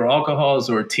drug or alcohols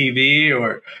or TV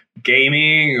or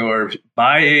gaming or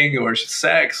buying or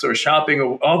sex or shopping,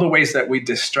 or all the ways that we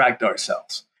distract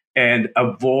ourselves and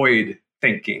avoid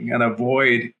thinking and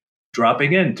avoid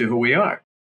dropping into who we are.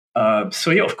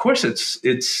 Of course,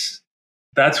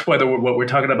 that's why what we're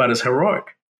talking about is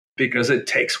heroic, because it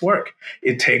takes work.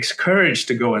 It takes courage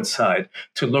to go inside,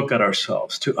 to look at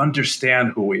ourselves, to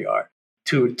understand who we are,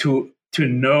 to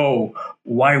know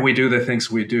why we do the things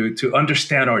we do, to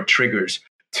understand our triggers,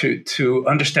 to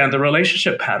understand the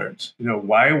relationship patterns,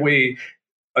 why we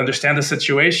understand the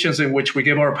situations in which we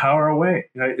give our power away.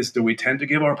 Do we tend to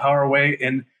give our power away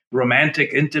in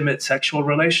romantic, intimate, sexual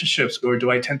relationships, or do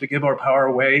I tend to give our power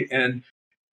away in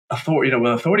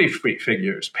authority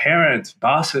figures, parents,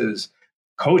 bosses,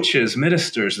 coaches,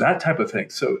 ministers, that type of thing?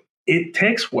 So it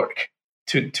takes work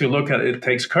to look at it. It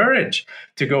takes courage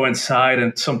to go inside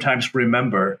and sometimes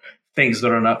remember things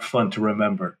that are not fun to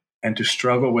remember, and to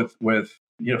struggle with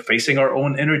facing our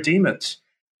own inner demons.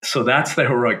 So that's the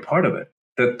heroic part of it,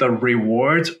 that the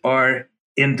rewards are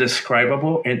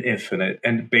indescribable and infinite.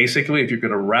 And basically, if you're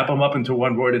going to wrap them up into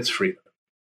one word, it's freedom.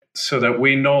 So that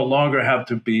we no longer have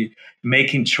to be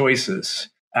making choices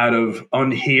out of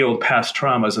unhealed past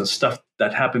traumas and stuff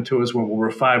that happened to us when we were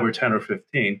 5 or 10 or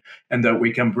 15, and that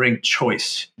we can bring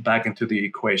choice back into the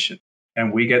equation.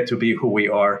 And we get to be who we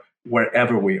are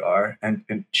wherever we are, and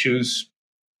choose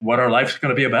what our life is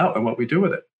going to be about and what we do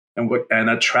with it, and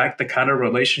attract the kind of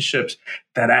relationships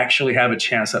that actually have a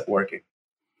chance at working.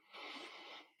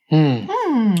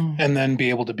 And then be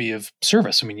able to be of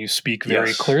service. I mean, you speak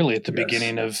very clearly at the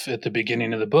beginning of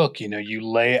the book. You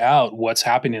lay out what's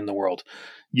happening in the world: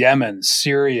 Yemen,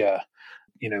 Syria,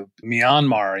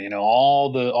 Myanmar.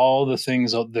 All the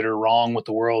things that are wrong with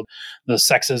the world, the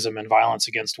sexism and violence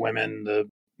against women, the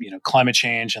climate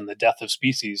change and the death of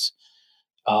species.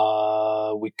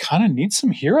 We kind of need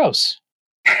some heroes.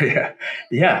 Yeah.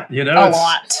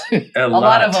 A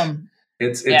lot of them.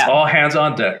 It's all hands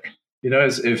on deck.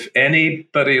 If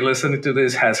anybody listening to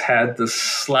this has had the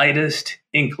slightest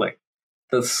inkling,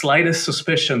 the slightest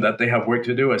suspicion that they have work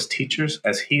to do as teachers,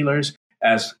 as healers,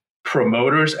 as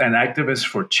promoters and activists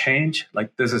for change,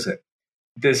 this is it.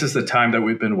 This is the time that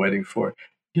we've been waiting for.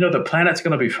 The planet's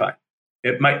going to be fine.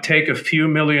 It might take a few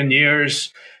million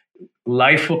years.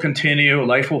 Life will continue.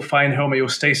 Life will find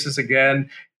homeostasis again.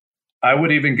 I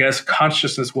would even guess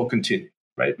consciousness will continue.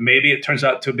 Right? Maybe it turns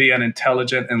out to be an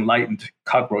intelligent, enlightened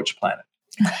cockroach planet.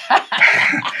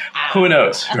 Who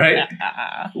knows, right?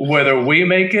 Whether we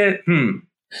make it,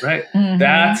 right? Mm-hmm.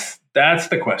 That's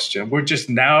the question. We're just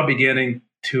now beginning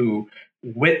to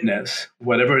witness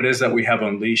whatever it is that we have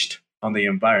unleashed on the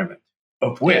environment,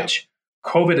 of which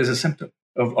COVID is a symptom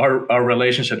of our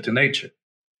relationship to nature.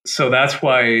 So that's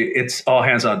why it's all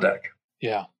hands on deck.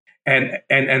 Yeah.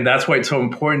 And that's why it's so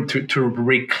important to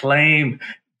reclaim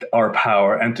our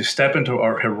power and to step into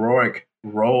our heroic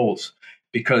roles,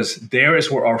 because there is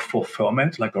where our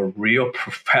fulfillment, like a real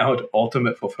profound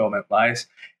ultimate fulfillment, lies,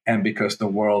 and because the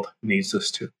world needs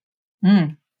us to.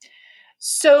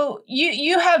 So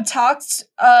you have talked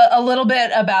a little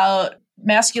bit about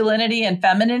masculinity and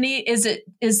femininity. Is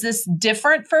this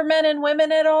different for men and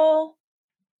women at all?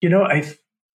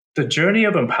 The journey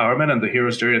of empowerment and the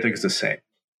hero's journey, I think, is the same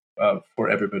for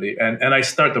everybody. And I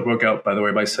start the book out, by the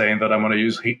way, by saying that I'm going to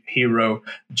use hero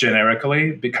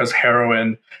generically because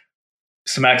heroine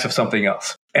smacks of something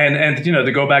else. And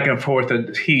to go back and forth,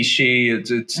 and he, she,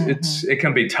 it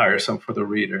can be tiresome for the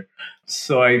reader.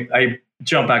 So I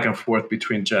jump back and forth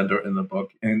between gender in the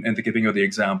book and the giving of the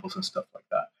examples and stuff like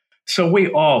that. So we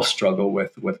all struggle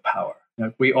with power.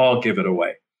 Like, we all give it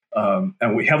away,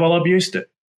 and we have all abused it.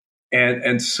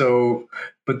 And so,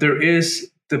 but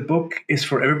the book is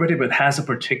for everybody, but has a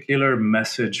particular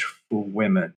message for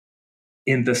women,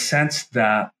 in the sense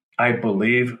that I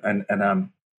believe and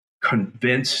I'm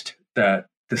convinced that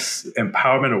this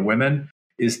empowerment of women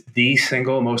is the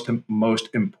single most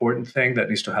important thing that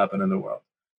needs to happen in the world.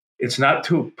 It's not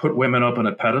to put women up on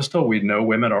a pedestal. We know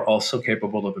women are also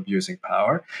capable of abusing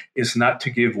power. It's not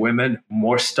to give women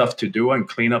more stuff to do and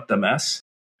clean up the mess.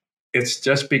 It's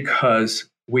just because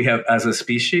we have, as a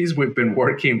species, we've been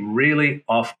working really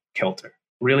off kilter,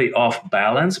 really off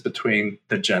balance between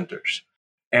the genders.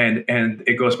 And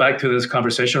it goes back to this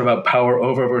conversation about power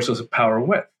over versus power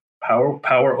with.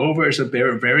 Power over is a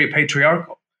very, very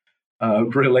patriarchal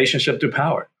relationship to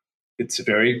power. It's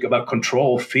very about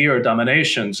control, fear,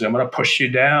 domination. So I'm going to push you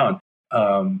down.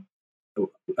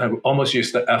 I almost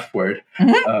used the F word.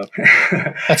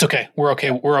 That's okay. We're okay.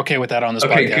 We're okay with that on this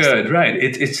podcast. Okay, good. Right.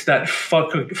 It's that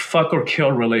fuck or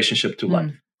kill relationship to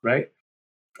life, right?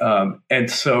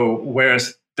 And so,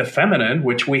 whereas the feminine,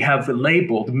 which we have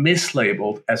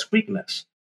mislabeled as weakness,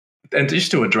 and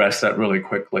just to address that really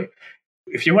quickly,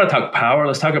 if you want to talk power,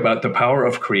 let's talk about the power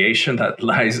of creation that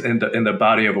lies in the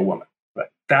body of a woman. Right?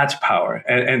 That's power.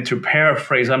 And to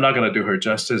paraphrase, I'm not going to do her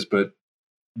justice, but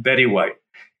Betty White,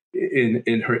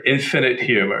 in her infinite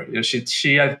humor,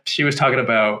 she was talking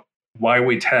about why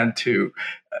we tend to.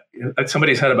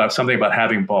 Somebody said about something about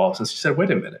having balls, and she said,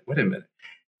 "Wait a minute.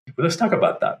 Let's talk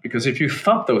about that, because if you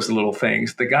thump those little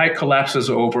things, the guy collapses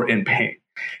over in pain.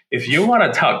 If you want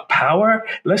to talk power,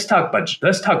 let's talk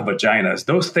vaginas.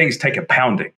 Those things take a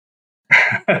pounding."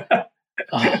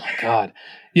 Oh my God.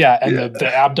 Yeah. And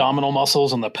the abdominal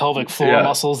muscles and the pelvic floor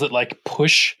muscles that like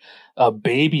push a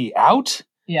baby out.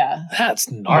 Yeah.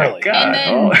 That's gnarly.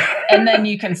 And then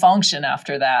you can function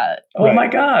after that. Oh my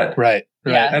God. Right.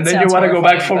 Yeah, and then you want to go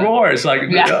back for more. It's like,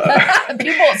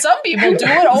 some people do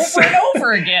it over and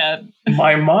over again.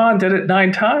 My mom did it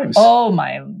 9 times. Oh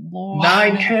my Lord.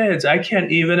 9 kids. I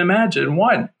can't even imagine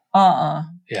one. Yeah.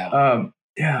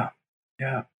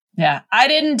 Yeah. I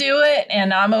didn't do it,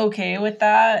 and I'm okay with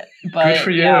that. But good for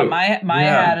you. Yeah, my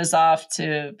hat is off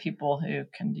to people who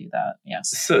can do that. Yes.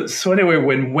 So anyway,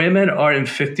 when women are in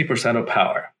 50% of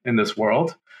power in this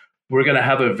world, we're going to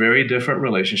have a very different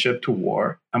relationship to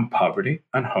war and poverty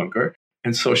and hunger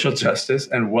and social justice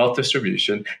and wealth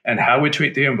distribution and how we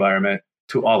treat the environment,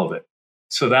 to all of it.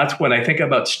 So that's when I think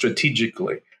about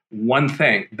strategically, one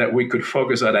thing that we could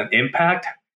focus on and impact,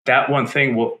 that one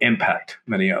thing will impact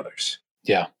many others.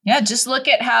 Yeah. Yeah. Just look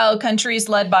at how countries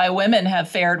led by women have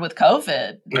fared with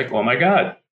COVID. Like, oh my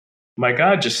God,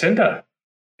 Jacinda.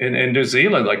 In New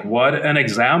Zealand, like, what an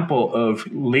example of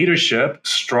leadership,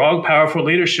 strong, powerful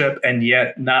leadership, and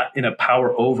yet not in a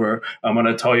power over, I'm going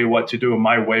to tell you what to do in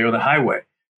my way or the highway,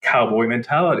 cowboy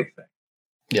mentality thing.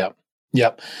 Yeah.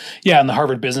 Yep. Yeah. And the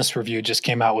Harvard Business Review just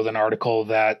came out with an article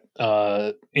that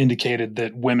indicated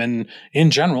that women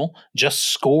in general just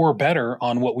score better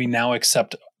on what we now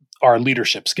accept are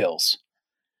leadership skills.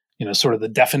 Sort of the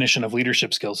definition of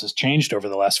leadership skills has changed over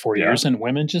the last 40 years, and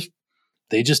women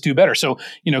they just do better. So,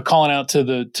 calling out to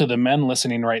the men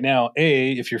listening right now,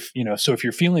 if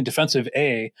you're feeling defensive,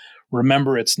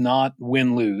 remember it's not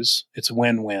win-lose, it's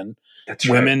win-win. That's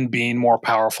right. Women being more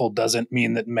powerful doesn't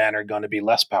mean that men are going to be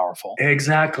less powerful.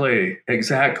 Exactly.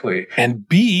 And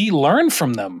B, learn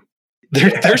from them.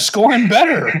 They're scoring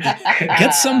better.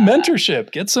 Get some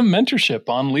mentorship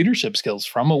on leadership skills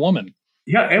from a woman.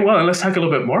 Yeah. And let's talk a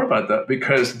little bit more about that,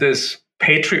 because this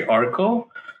patriarchal,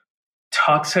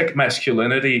 toxic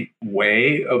masculinity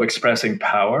way of expressing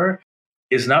power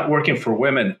is not working for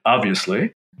women,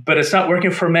 obviously, but it's not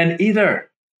working for men either.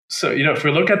 So, if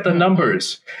we look at the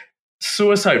numbers,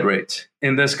 suicide rates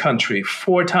in this country,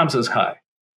 4 times as high,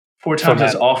 4 times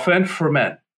as often for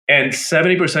men. And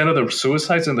 70% of the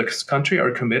suicides in this country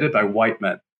are committed by white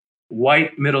men,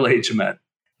 white middle-aged men.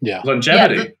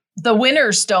 Longevity. Yeah, the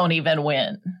winners don't even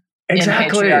win Exactly.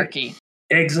 in patriarchy.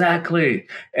 Exactly.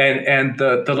 And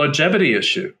the longevity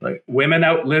issue, like women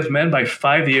outlive men by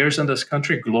 5 years in this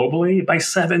country, globally by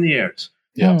 7 years.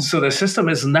 Yeah. So the system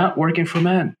is not working for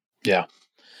men. Yeah.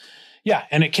 Yeah.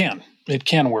 And it can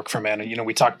work for men. And,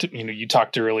 you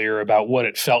talked earlier about what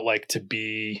it felt like to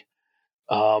be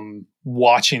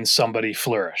watching somebody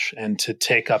flourish and to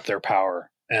take up their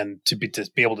power and to be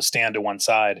able to stand to one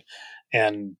side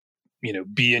and,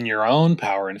 be in your own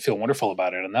power and feel wonderful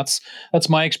about it. And that's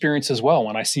my experience as well.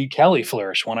 When I see Kelly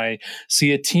flourish, when I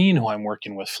see a teen who I'm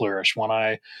working with flourish, when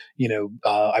I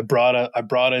brought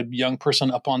a young person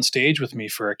up on stage with me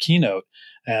for a keynote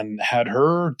and had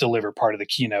her deliver part of the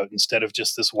keynote instead of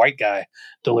just this white guy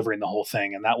delivering the whole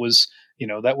thing. And that was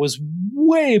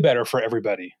way better for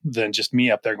everybody than just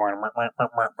me up there going.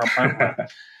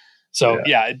 So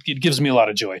it gives me a lot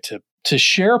of joy to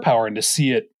share power and to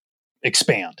see it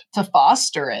expand, to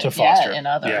foster it, in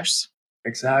others. Yeah.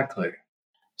 Exactly.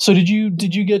 So did you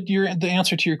get the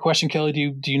answer to your question, Kelly?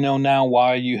 Do you know now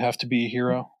why you have to be a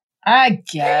hero? I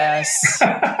guess.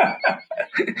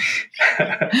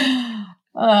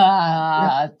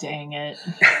 Dang it.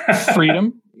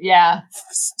 Freedom. Yeah,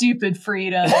 stupid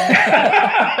freedom.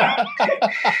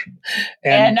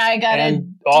 and I gotta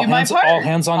do my part. All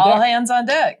hands on deck. All hands on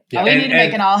deck. Yeah. We need to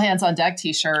make an all hands on deck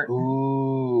t-shirt.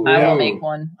 Ooh, I will make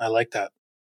one. I like that.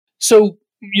 So,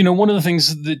 one of the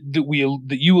things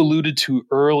that you alluded to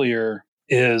earlier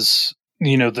is,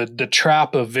 the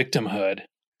trap of victimhood.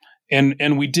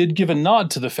 And we did give a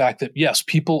nod to the fact that, yes,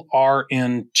 people are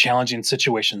in challenging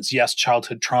situations. Yes,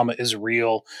 childhood trauma is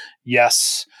real.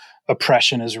 Yes,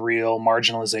 oppression is real.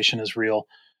 Marginalization is real.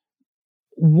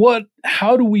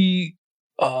 How do we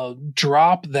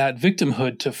drop that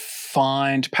victimhood to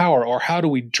find power? Or how do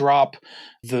we drop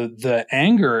the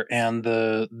anger and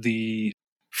the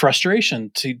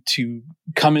frustration to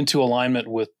come into alignment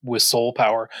with soul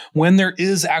power when there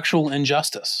is actual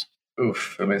injustice?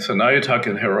 Oof. I mean, so now you're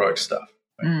talking heroic stuff.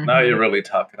 Right? Mm-hmm. Now you're really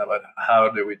talking about how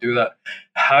do we do that?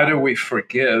 How do we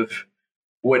forgive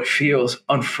what feels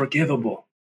unforgivable?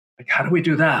 Like, how do we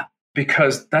do that?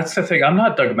 Because that's the thing. I'm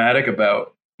not dogmatic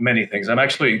about many things. I'm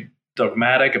actually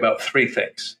dogmatic about 3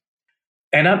 things.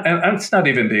 And it's not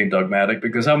even being dogmatic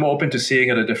because I'm open to seeing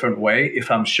it a different way if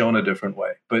I'm shown a different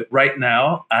way. But right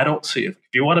now, I don't see it.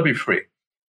 If you want to be free,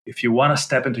 if you want to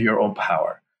step into your own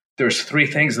power, there's 3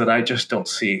 things that I just don't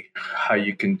see how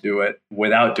you can do it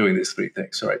without doing these 3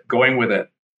 things. All right, going with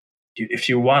it. If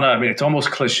you want to, I mean, it's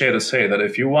almost cliche to say that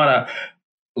if you want to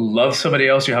love somebody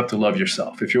else, you have to love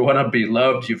yourself. If you want to be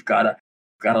loved, you've got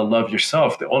to love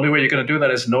yourself. The only way you're going to do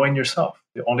that is knowing yourself.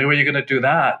 The only way you're going to do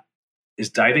that is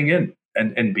diving in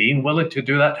and being willing to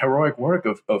do that heroic work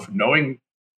of knowing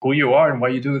who you are and why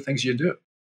you do the things you do.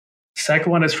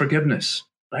 Second one is forgiveness.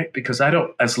 Right? Because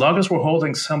as long as we're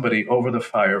holding somebody over the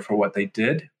fire for what they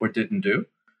did or didn't do,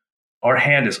 our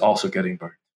hand is also getting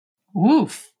burned.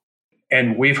 Oof.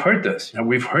 And we've heard this.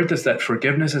 We've heard this, that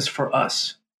forgiveness is for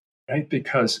us, right?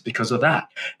 Because of that.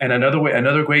 And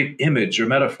another great image or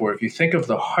metaphor, if you think of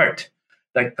the heart,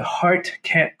 like the heart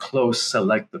can't close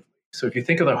selectively. So if you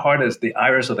think of the heart as the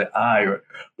iris of the eye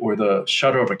or the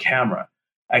shutter of a camera,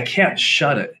 I can't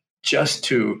shut it just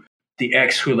to the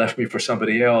ex who left me for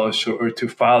somebody else, or to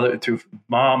father, to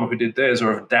mom who did this,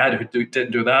 or dad who didn't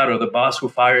do that, or the boss who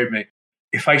fired me.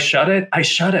 If I shut it, I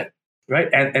shut it, right?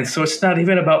 And so it's not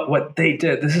even about what they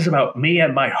did. This is about me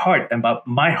and my heart, and about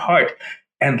my heart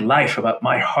and life, about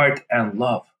my heart and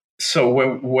love. So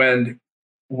when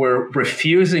we're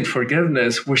refusing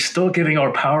forgiveness, we're still giving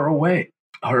our power away.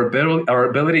 Our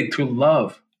ability to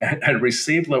love and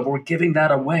receive love, we're giving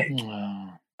that away.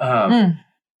 Wow.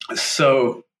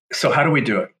 So how do we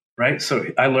do it, right? So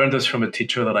I learned this from a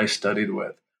teacher that I studied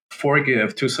with.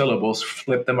 Forgive, 2 syllables,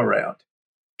 flip them around.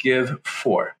 Give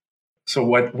 4. So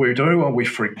what we're doing when we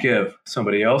forgive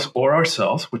somebody else or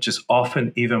ourselves, which is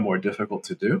often even more difficult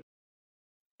to do,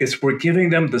 is we're giving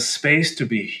them the space to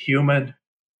be human,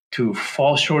 to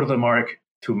fall short of the mark,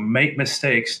 to make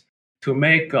mistakes, to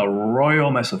make a royal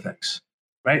mess of things,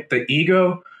 right? The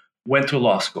ego went to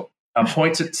law school,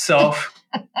 appoints itself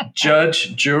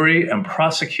judge, jury, and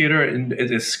prosecutor, and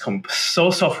it is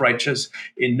so self-righteous.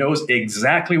 It knows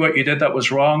exactly what you did that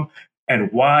was wrong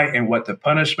and why and what the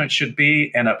punishment should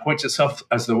be, and appoints itself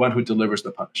as the one who delivers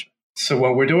the punishment. So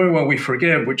when we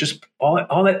forgive, we're just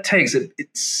all it takes.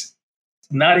 It's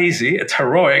not easy. It's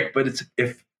heroic, but it's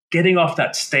if getting off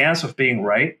that stance of being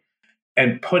right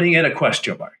and putting in a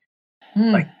question mark.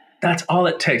 Like that's all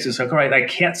it takes. It's like, all right, I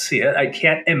can't see it. I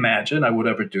can't imagine I would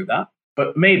ever do that,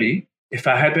 but maybe. If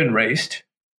I had been raised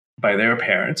by their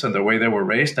parents and the way they were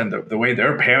raised and the way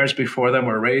their parents before them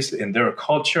were raised in their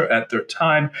culture at their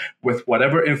time with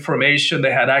whatever information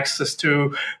they had access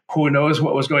to. Who knows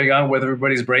what was going on with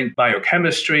everybody's brain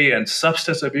biochemistry and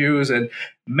substance abuse. And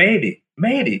maybe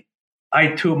I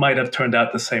too might have turned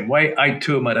out the same way. I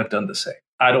too might have done the same.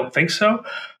 I don't think so,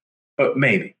 but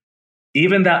maybe.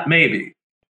 Even that maybe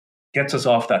gets us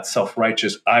off that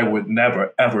self-righteous, I would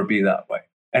never, ever be that way.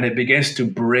 And it begins to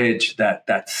bridge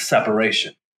that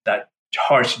separation, that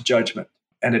harsh judgment.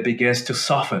 And it begins to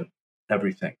soften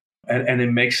everything. And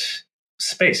it makes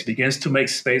space, begins to make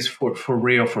space for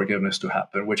real forgiveness to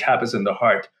happen, which happens in the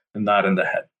heart and not in the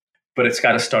head. But it's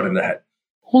got to start in the head.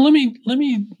 Well, let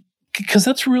me, because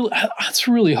that's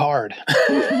really hard.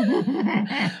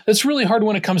 It's really hard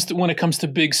when it comes to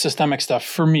big systemic stuff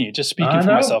for me. Just speaking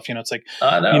for myself, it's like,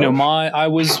 I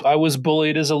was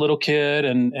bullied as a little kid,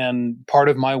 and part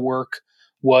of my work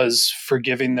was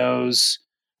forgiving those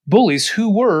bullies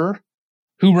who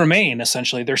remain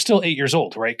essentially. They're still 8 years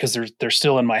old, right? Because they're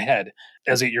still in my head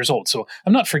as 8 years old. So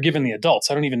I'm not forgiving the adults.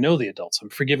 I don't even know the adults. I'm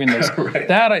forgiving those. Right.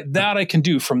 That I can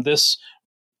do from this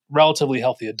relatively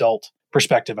healthy adult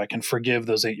perspective. I can forgive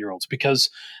those 8-year-olds because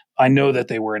I know that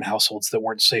they were in households that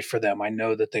weren't safe for them. I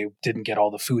know that they didn't get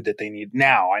all the food that they need.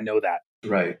 Now I know that.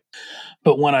 Right.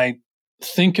 But when I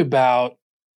think about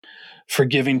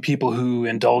forgiving people who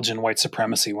indulge in white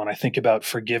supremacy, when I think about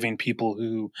forgiving people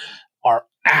who are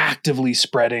actively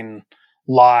spreading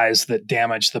lies that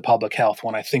damage the public health,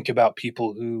 when I think about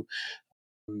people who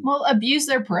abuse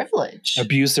their privilege.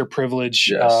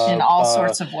 Yes. In all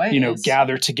sorts of ways.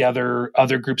 Gather together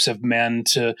other groups of men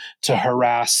to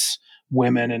harass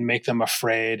women and make them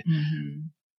afraid.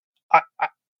 Mm-hmm.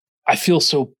 I feel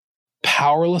so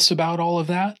powerless about all of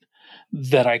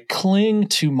that I cling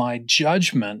to my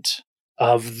judgment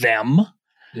of them.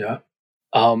 Yeah.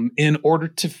 In order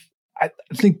to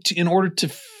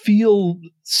feel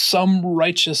some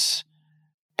righteous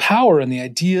power in the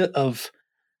idea of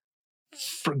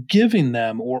forgiving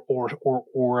them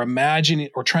or imagining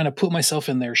or trying to put myself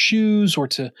in their shoes or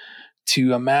to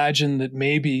imagine that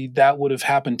maybe that would have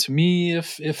happened to me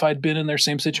if I'd been in their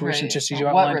same situation, right. just as you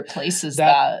outlined. What replaces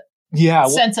that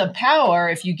sense of power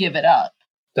if you give it up?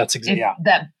 That's exactly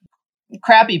that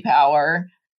crappy power.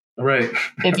 Right.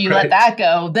 If you let that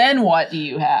go, then what do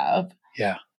you have?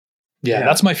 Yeah.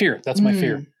 That's my fear. My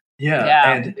fear.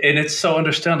 Yeah. And it's so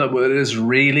understandable. It is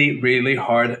really, really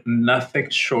hard. Nothing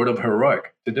short of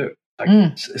heroic to do.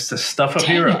 It's the stuff of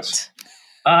heroes.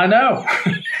 I know.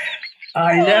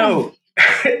 I know.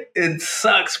 It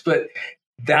sucks, but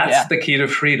that's the key to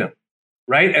freedom.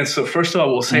 Right. And so first of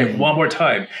all, we'll say it one more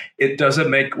time. It doesn't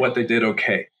make what they did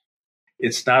okay.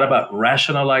 It's not about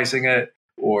rationalizing it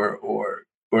or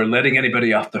letting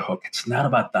anybody off the hook. It's not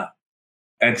about that.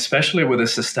 And especially with the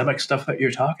systemic stuff that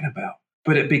you're talking about.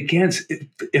 But it begins,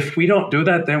 if we don't do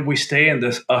that, then we stay in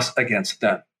this us against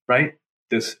them, right?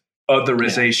 This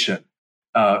otherization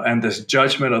and this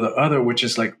judgment of the other, which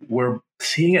is like we're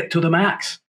seeing it to the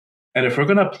max. And if we're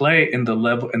going to play in the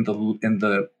level in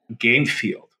the game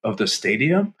field of the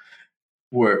stadium,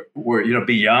 we're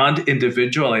beyond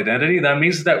individual identity. That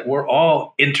means that we're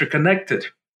all interconnected,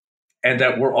 and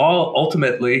that we're all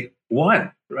ultimately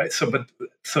one, right?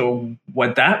 So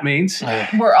what that means,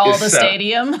 we're all the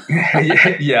stadium.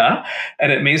 Yeah,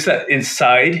 and it means that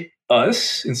inside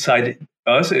us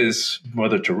is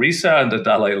Mother Teresa and the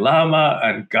Dalai Lama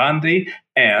and Gandhi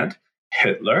and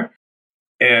Hitler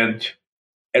and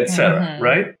etc.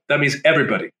 Right? That means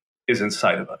everybody is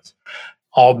inside of us.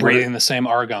 All breathing the same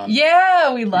argon.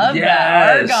 Yeah, we love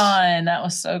that. Argon. That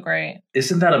was so great.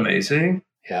 Isn't that amazing?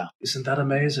 Yeah. Isn't that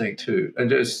amazing too? And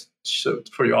just so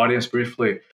for your audience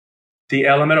briefly, the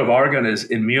element of argon is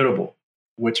immutable,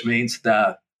 which means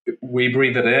that we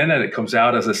breathe it in and it comes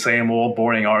out as the same old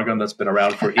boring argon that's been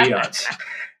around for eons.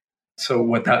 So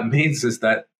what that means is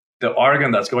that the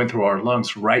argon that's going through our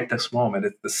lungs right this moment,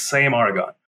 it's the same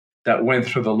argon that went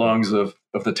through the lungs of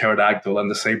the pterodactyl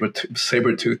and the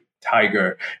saber-toothed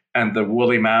tiger and the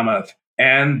woolly mammoth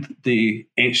and the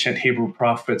ancient Hebrew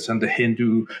prophets and the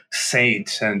Hindu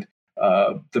saints and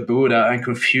the Buddha and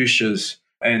Confucius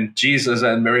and Jesus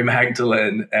and Mary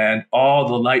Magdalene and all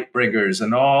the light bringers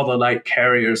and all the light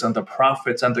carriers and the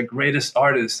prophets and the greatest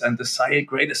artists and the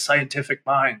greatest scientific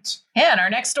minds. Yeah, and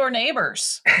our next door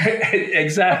neighbors.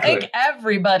 Exactly. Like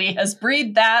everybody has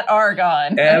breathed that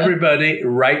argon. Everybody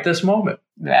right this moment.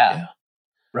 Yeah.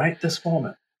 Right this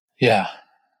moment. Yeah.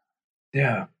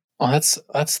 Yeah. Well,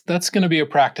 that's going to be a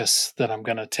practice that I'm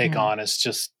going to take on, is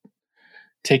just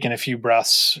taking a few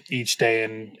breaths each day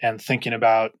and thinking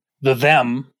about the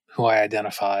them who I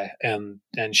identify and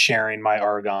sharing my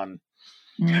argon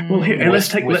Well, here, let's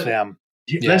take them.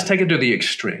 Let's take it to the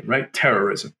extreme, right?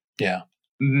 Terrorism. Yeah.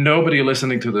 Nobody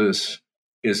listening to this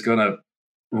is going to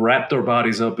wrap their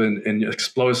bodies up in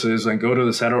explosives and go to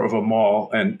the center of a mall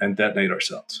and detonate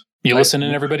ourselves. You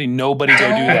listening, everybody? Nobody go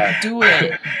do that. Do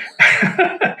it.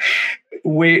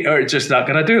 We are just not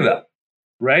going to do that,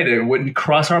 right? It wouldn't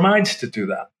cross our minds to do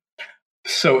that.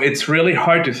 So it's really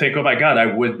hard to think, oh my God, I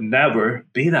would never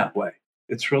be that way.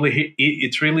 It's really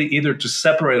either to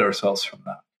separate ourselves from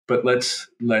that. But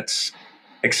let's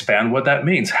expand what that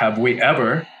means. Have we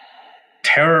ever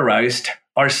terrorized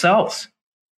ourselves?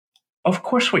 Of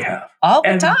course we have. All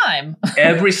the time.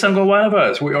 Every single one of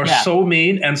us. We are so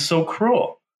mean and so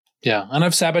cruel. Yeah, and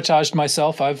I've sabotaged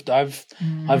myself. I've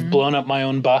blown up my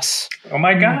own bus. Oh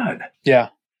my God. Yeah.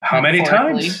 How many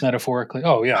times? Metaphorically.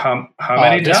 Oh yeah. How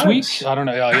many this times? Week? I don't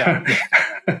know.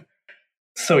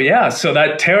 Yeah. So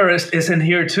that terrorist is in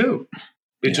here too.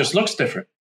 It just looks different.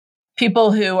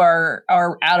 People who are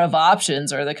out of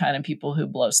options are the kind of people who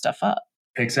blow stuff up.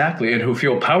 Exactly, and who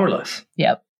feel powerless.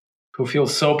 Yep. Who feel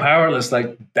so powerless,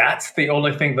 like that's the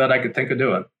only thing that I could think of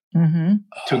doing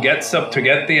to get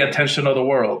the attention of the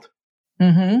world.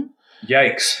 Mm-hmm.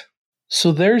 Yikes!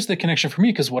 So there's the connection for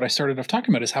me, because what I started off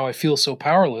talking about is how I feel so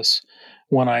powerless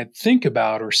when I think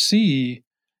about or see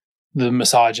the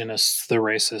misogynists, the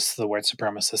racists, the white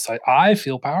supremacists. I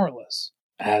feel powerless,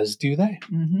 as do they.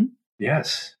 Mm-hmm.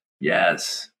 Yes.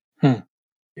 Yes.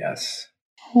 Yes.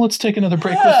 Well, let's take another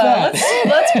break with that.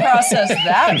 Let's process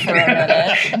that for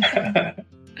a minute.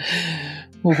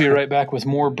 We'll be right back with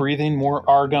more breathing, more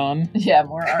argon. Yeah,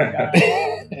 more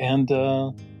argon. And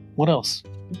what else?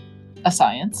 A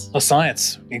science. A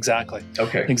science. Exactly.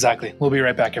 Okay. Exactly. We'll be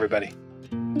right back, everybody.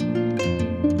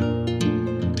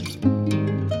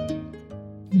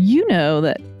 You know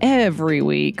that every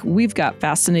week we've got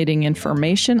fascinating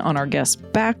information on our guest's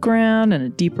background and a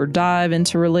deeper dive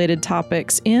into related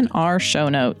topics in our show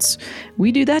notes.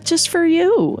 We do that just for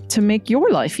you to make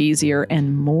your life easier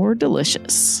and more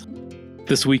delicious.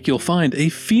 This week you'll find a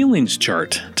feelings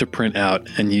chart to print out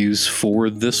and use for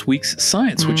this week's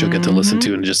science, which you'll get to listen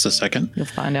to in just a second. You'll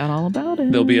find out all about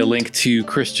it. There'll be a link to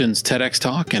Christian's TEDx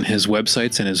talk and his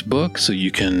websites and his book, so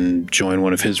you can join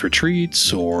one of his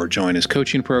retreats or join his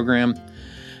coaching program.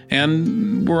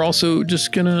 And we're also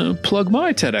just going to plug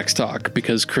my TEDx talk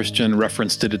because Christian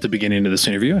referenced it at the beginning of this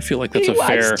interview. I feel like that's he a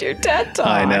fair... watched your TED talk.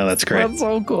 I know, that's great. That's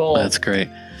so cool. That's great.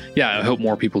 Yeah, I hope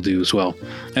more people do as well.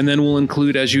 And then we'll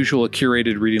include, as usual, a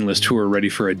curated reading list who are ready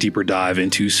for a deeper dive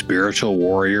into spiritual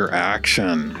warrior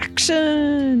action.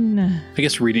 Action! I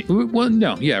guess reading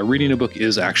a book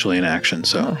is actually an action,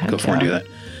 so go for and do that.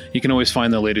 You can always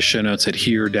find the latest show notes at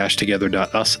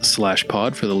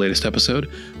here-together.us/pod for the latest episode,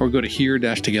 or go to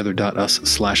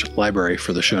here-together.us/library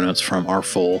for the show notes from our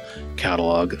full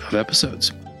catalog of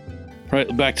episodes. All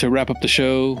right, back to wrap up the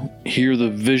show. Hear the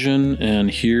vision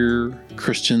and hear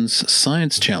Christian's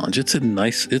science challenge. It's a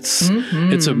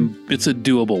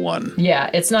doable one. Yeah,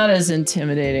 it's not as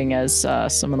intimidating as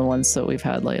some of the ones that we've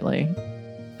had lately.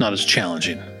 Not as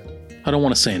challenging. I don't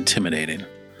want to say intimidating.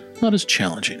 Not as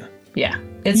challenging. Yeah,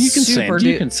 it's you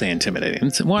can say intimidating.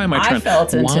 Why am I trying? I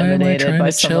felt intimidated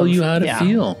by to tell you how to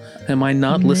feel? Am I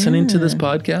not listening to this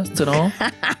podcast at all?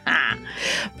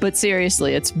 But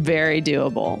seriously, it's very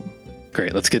doable.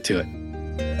 Great, let's get to it.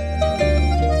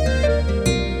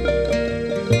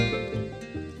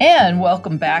 And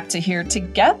welcome back to Here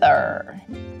Together.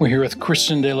 We're here with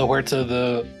Christian de la Huerta,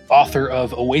 the author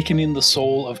of Awakening the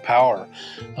Soul of Power,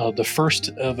 the first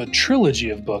of a trilogy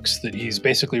of books that he's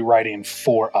basically writing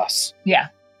for us. Yeah.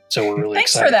 So we're really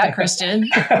Thanks excited. for that, Christian.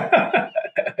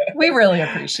 We really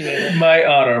appreciate it. My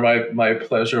honor, my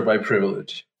pleasure, my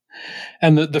privilege.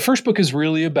 And the first book is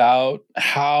really about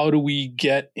how do we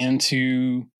get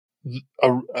into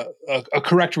a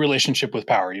correct relationship with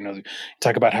power. You know, you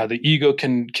talk about how the ego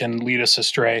can lead us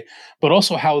astray, but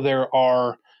also how there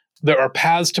are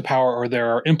paths to power, or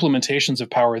there are implementations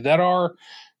of power that are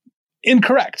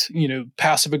incorrect. You know,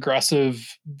 passive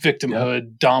aggressive,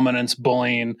 victimhood, dominance,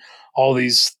 bullying, all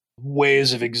these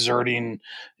ways of exerting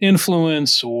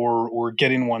influence or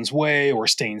getting one's way or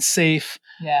staying safe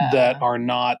that are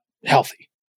not healthy.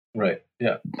 Right.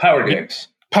 Yeah. Power games.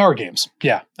 Power games.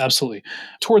 Yeah, absolutely.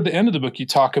 Toward the end of the book, you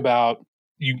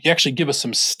actually give us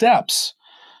some steps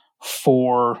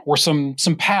or some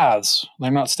paths.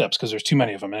 They're not steps because there's too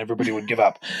many of them and everybody would give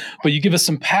up. But you give us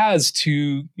some paths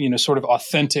to, sort of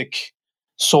authentic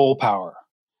soul power.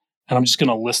 And I'm just going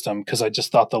to list them because I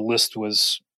just thought the list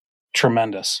was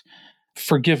tremendous.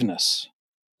 Forgiveness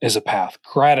is a path.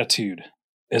 Gratitude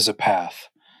is a path.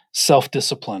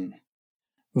 Self-discipline,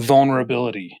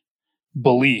 vulnerability,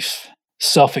 belief,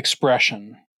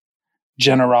 self-expression,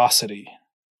 generosity,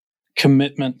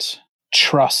 commitment,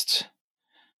 trust,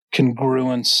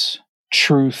 congruence,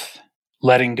 truth,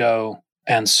 letting go,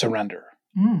 and surrender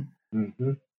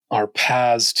are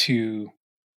paths to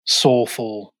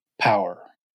soulful power.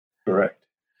 Correct.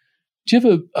 Do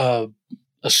you have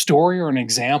a story or an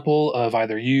example of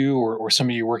either you or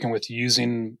somebody you're working with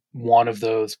using one of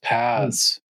those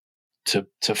paths to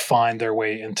find their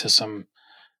way into some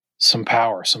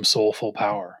power, some soulful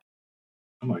power?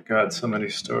 Oh my God, so many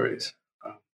stories.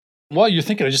 While you're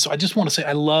thinking, I just want to say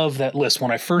I love that list.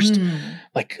 When I first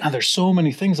there's so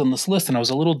many things on this list, and I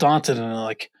was a little daunted, and I'm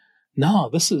like,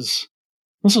 no, this is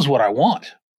what I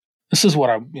want. This is what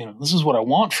I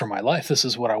want for my life. This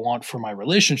is what I want for my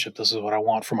relationship. This is what I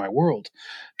want for my world.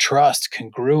 Trust,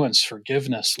 congruence,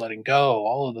 forgiveness, letting go.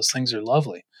 All of those things are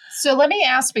lovely. So let me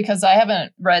ask, because I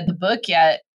haven't read the book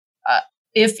yet,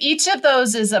 if each of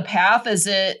those is a path,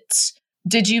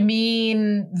 did you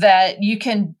mean that you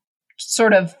can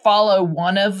sort of follow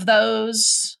one of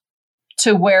those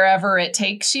to wherever it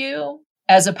takes you,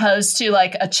 as opposed to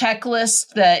like a checklist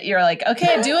that you're like,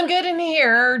 okay, doing good in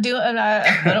here, doing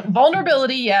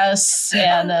vulnerability, yes,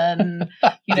 and then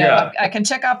I can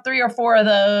check off 3 or 4 of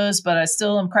those, but I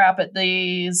still am crap at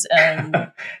these.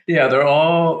 And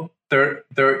they're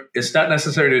it's not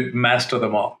necessary to master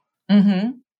them all.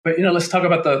 But let's talk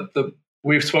about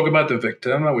we've spoke about the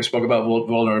victim, and we spoke about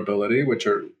vulnerability, which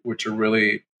are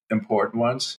really important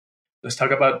ones. Let's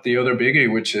talk about the other biggie,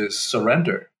 which is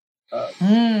surrender.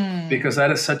 Because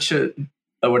that is such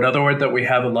another word that we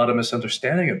have a lot of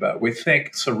misunderstanding about. We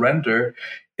think surrender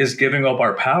is giving up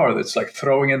our power. That's like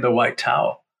throwing in the white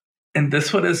towel. And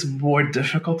this one is more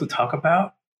difficult to talk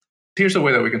about. Here's a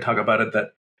way that we can talk about it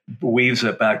that weaves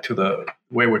it back to the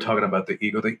way we're talking about the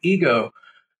ego. The ego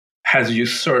has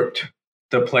usurped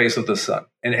the place of the sun,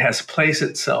 and it has placed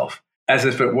itself as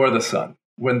if it were the sun,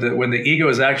 when the ego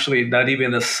is actually not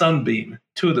even a sunbeam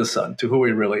to the sun, to who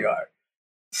we really are.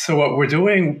 So what we're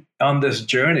doing on this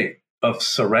journey of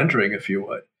surrendering, if you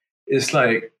would, is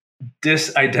like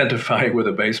disidentifying with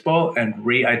a baseball and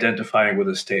re-identifying with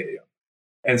a stadium.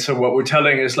 And so what we're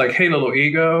telling is like, hey, little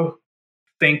ego,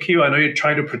 thank you. I know you're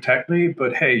trying to protect me,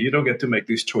 but hey, you don't get to make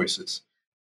these choices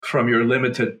from your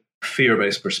limited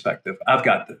fear-based perspective. I've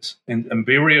got this. And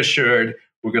be reassured,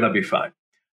 we're going to be fine.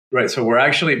 Right. So we're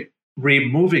actually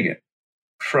removing it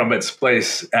from its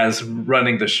place as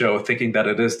running the show, thinking that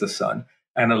it is the sun,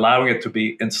 and allowing it to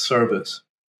be in service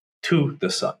to the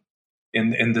sun.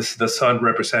 In this, the sun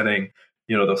representing,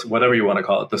 whatever you want to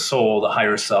call it, the soul, the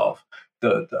higher self,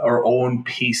 our own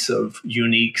piece of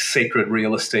unique, sacred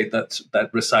real estate that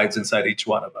resides inside each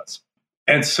one of us.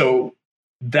 And so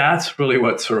that's really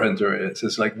what surrender is.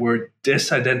 It's like we're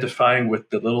disidentifying with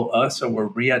the little us, and we're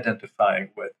re-identifying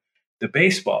with the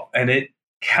baseball. And it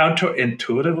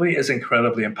counterintuitively is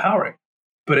incredibly empowering.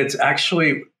 But it's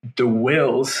actually the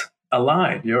wills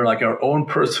align. You're like our own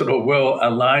personal will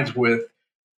aligns with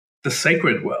the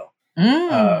sacred will,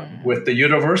 with the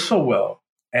universal will.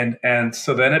 And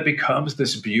so then it becomes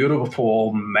this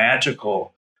beautiful,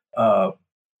 magical,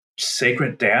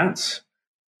 sacred dance.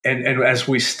 And as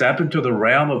we step into the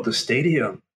realm of the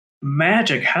stadium,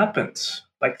 magic happens,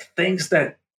 like things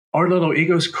that our little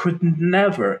egos could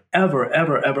never, ever,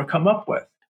 ever, ever come up with.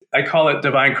 I call it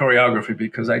divine choreography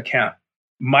because I can't.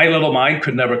 My little mind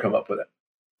could never come up with it.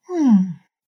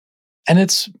 And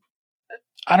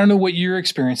I don't know what your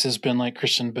experience has been like,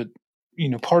 Christian, but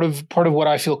part of what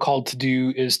I feel called to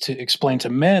do is to explain to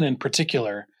men in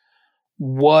particular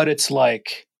what it's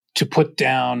like to put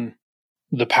down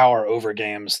the power over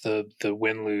games, the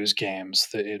win-lose games,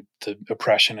 the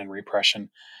oppression and repression.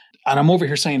 And I'm over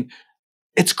here saying,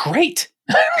 it's great.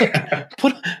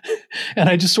 And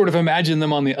I just sort of imagine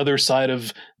them on the other side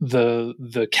of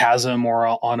the chasm or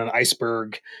on an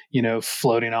iceberg,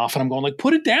 floating off. And I'm going like,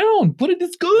 put it down,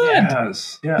 it's good.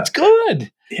 Yes, yeah, it's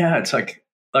good. Yeah, it's like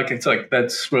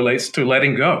that relates to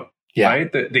letting go. Yeah.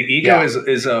 Right. The ego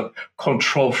is a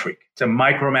control freak. It's a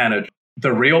micromanager.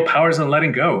 The real power is in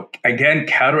letting go. Again,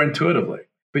 counterintuitively.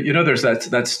 But there's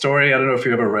that story. I don't know if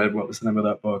you ever read, what was the name of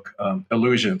that book?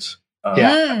 Illusions.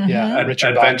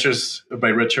 Adventures by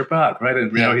Richard Bach, right?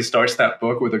 And he starts that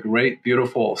book with a great,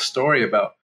 beautiful story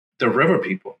about the river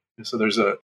people. So there's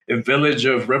a village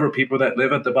of river people that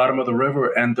live at the bottom of the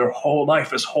river, and their whole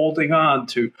life is holding on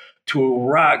to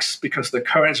rocks because the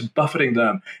current's buffeting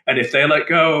them. And if they let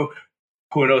go,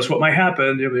 who knows what might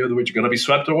happen? You're going to be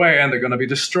swept away, and they're going to be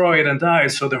destroyed and die.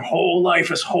 So their whole life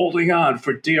is holding on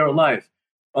for dear life.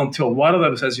 Until one of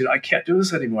them says, I can't do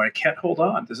this anymore. I can't hold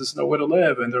on. This is no way to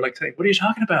live. And they're like, what are you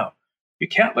talking about? You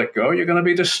can't let go. You're going to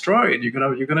be destroyed. You're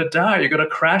going to die. You're going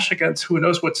to crash against who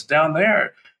knows what's down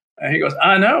there. And he goes,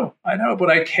 I know, but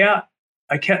I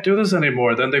can't do this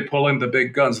anymore. Then they pull in the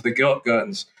big guns, the guilt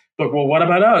guns. Look, well, what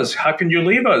about us? How can you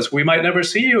leave us? We might never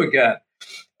see you again.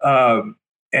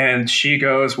 And she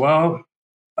goes, well,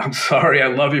 I'm sorry, I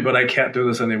love you, but I can't do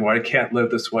this anymore. I can't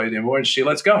live this way anymore. And she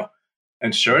lets go.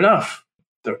 And sure enough,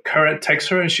 the current takes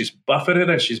her and she's buffeted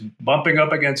and she's bumping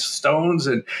up against stones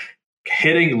and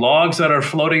hitting logs that are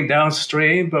floating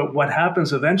downstream. But what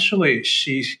happens eventually,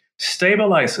 she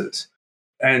stabilizes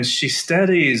and she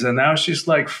steadies. And now she's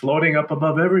like floating up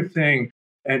above everything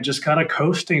and just kind of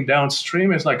coasting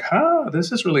downstream. It's like,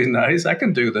 this is really nice. I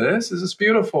can do this. This is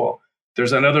beautiful.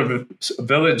 There's another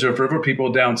village of river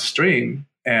people downstream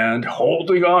and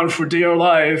holding on for dear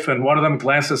life. And one of them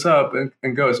glances up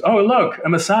and goes, oh, look, a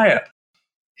Messiah.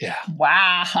 Yeah.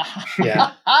 Wow.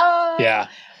 Yeah. Yeah.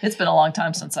 It's been a long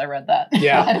time since I read that.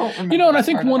 Yeah. I don't remember. And I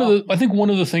think one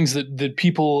of the things that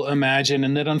people imagine,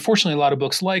 and that unfortunately a lot of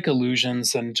books like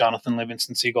Illusions and Jonathan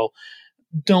Livingston Seagull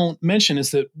don't mention,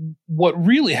 is that what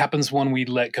really happens when we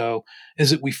let go is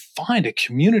that we find a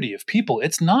community of people.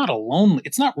 It's not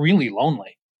really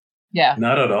lonely. Yeah.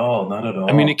 Not at all.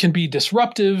 I mean, it can be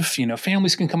disruptive.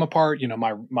 Families can come apart.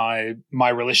 My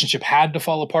relationship had to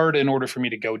fall apart in order for me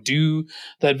to go do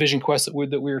that vision quest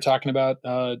that we were talking about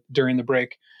during the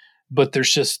break. But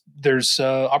there's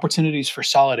opportunities for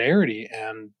solidarity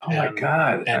and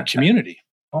community.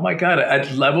 Oh my God!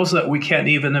 At levels that we can't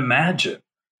even imagine,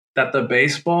 that the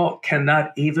baseball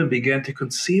cannot even begin to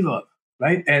conceive of,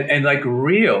 right? And like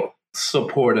real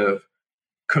supportive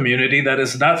community that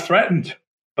is not threatened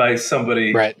by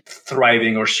somebody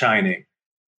thriving or shining.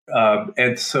 And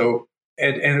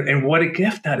what a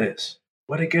gift that is.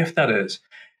 What a gift that is.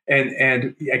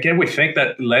 And again, we think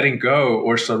that letting go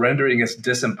or surrendering is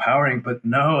disempowering, but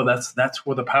no, that's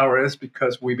where the power is,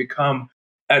 because we become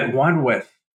at one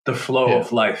with the flow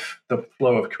of life, the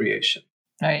flow of creation.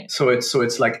 Right. So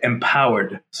it's like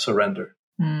empowered surrender.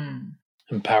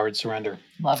 Empowered surrender.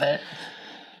 Love it.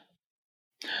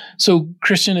 So,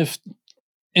 Christian, if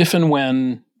and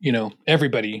when,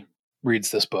 everybody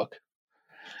reads this book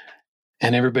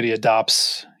and everybody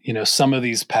adopts, some of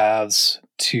these paths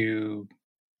to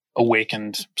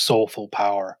awakened soulful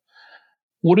power,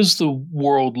 what does the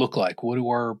world look like? What do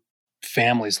our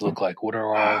families look like? What do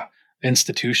our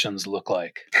institutions look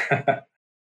like?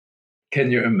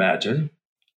 Can you imagine?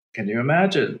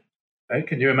 Right?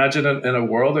 Can you imagine in a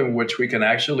world in which we can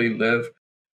actually live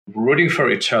rooting for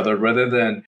each other rather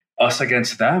than us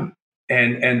against them?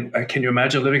 And can you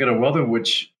imagine living in a world in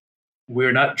which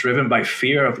we're not driven by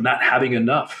fear of not having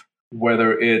enough,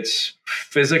 whether it's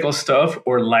physical stuff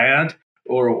or land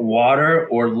or water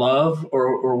or love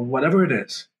or whatever it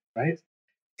is, right?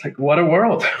 It's like, what a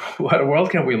world. What a world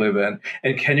can we live in?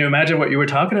 And can you imagine what you were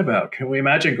talking about? Can we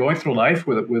imagine going through life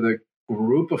with a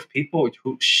group of people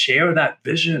who share that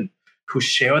vision, who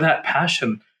share that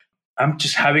passion? I'm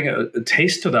just having a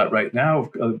taste of that right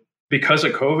now. Because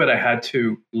of COVID, I had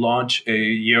to launch a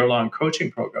year-long coaching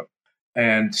program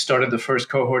and started the first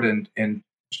cohort in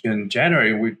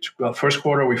January. First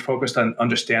quarter, we focused on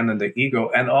understanding the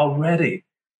ego. And already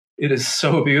it is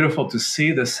so beautiful to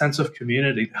see the sense of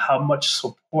community, how much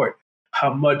support,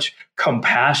 how much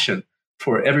compassion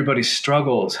for everybody's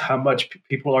struggles, how much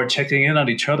people are checking in on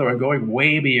each other and going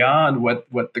way beyond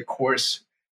what the course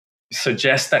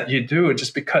suggests that you do,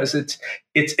 just because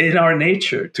it's in our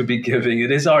nature to be giving.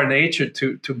 It is our nature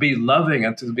to be loving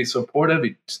and to be supportive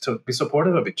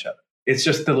of each other. It's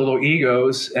just the little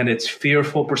egos and its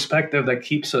fearful perspective that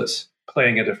keeps us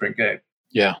playing a different game.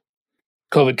 Yeah.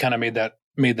 COVID kind of made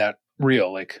that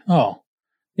real. Like, oh,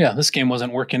 yeah, this game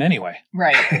wasn't working anyway.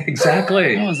 Right.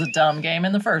 Exactly. It was a dumb game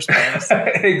in the first place.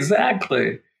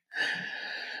 Exactly.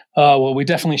 Well, we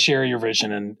definitely share your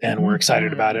vision and we're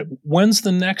excited about it. When's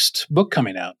the next book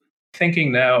coming out?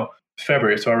 Thinking now,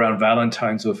 February, so around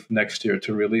Valentine's of next year,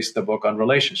 to release the book on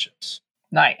relationships.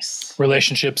 Nice.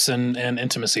 Relationships and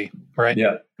intimacy, right?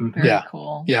 Yeah. Very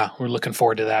cool. Yeah, we're looking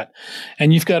forward to that.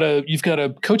 And you've got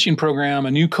a coaching program,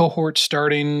 a new cohort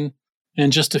starting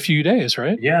in just a few days,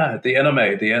 right? Yeah, at the end of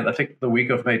May. I think the week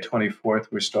of May 24th,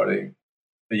 we're starting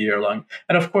the year long.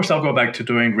 And of course, I'll go back to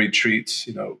doing retreats,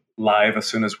 live as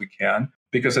soon as we can,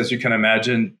 because as you can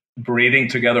imagine, breathing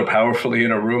together powerfully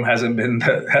in a room hasn't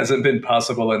been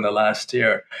possible in the last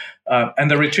year. And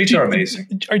the retreats are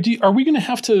amazing. Are we going to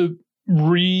have to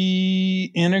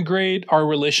reintegrate our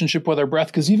relationship with our breath?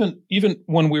 Because even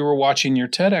when we were watching your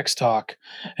TEDx talk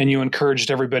and you encouraged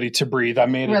everybody to breathe, I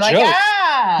made a joke. Like,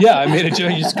 Yeah, I made a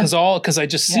joke because I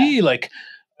just see like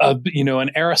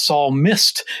an aerosol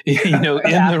mist, in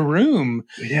the room.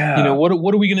 Yeah. What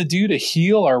are we going to do to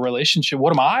heal our relationship?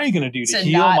 What am I going to do to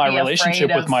heal my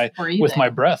relationship with my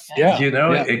breath? Yeah.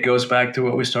 It goes back to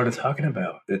what we started talking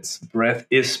about. It's breath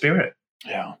is spirit.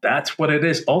 Yeah. That's what it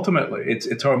is. Ultimately,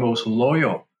 it's our most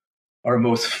loyal, our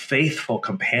most faithful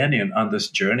companion on this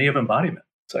journey of embodiment.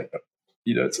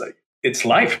 It's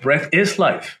life. Breath is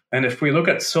life. And if we look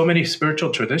at so many spiritual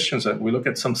traditions and we look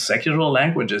at some secular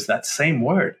languages, that same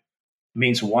word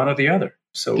means one or the other.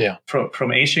 So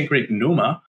from ancient Greek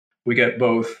pneuma, we get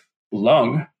both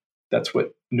lung, that's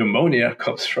what pneumonia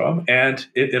comes from, and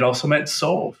it also meant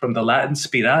soul. From the Latin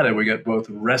spirare, we get both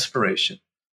respiration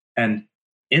and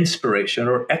inspiration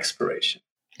or expiration.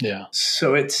 Yeah.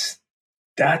 So it's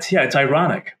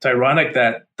ironic. It's ironic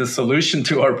that the solution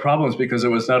to our problems, because it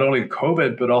was not only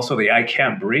COVID, but also the I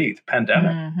can't breathe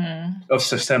pandemic of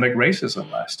systemic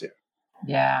racism last year.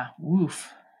 Yeah.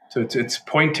 Oof. So it's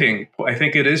pointing, I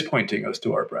think it is pointing us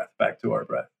to our breath, back to our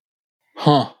breath.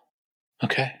 Huh.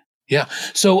 Okay. Yeah.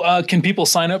 So can people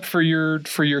sign up for your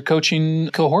coaching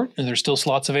cohort? And there's still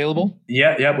slots available?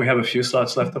 Yeah. We have a few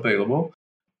slots left available.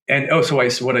 And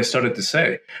what I started to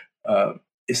say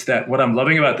is that what I'm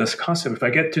loving about this concept, if I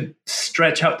get to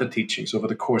stretch out the teachings over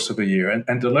the course of a year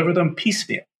and deliver them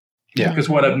piecemeal. Yeah. Because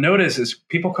what I've noticed is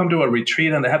people come to a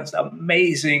retreat and they have this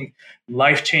amazing,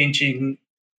 life-changing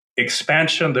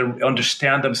expansion. They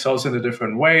understand themselves in a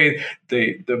different way.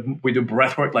 We do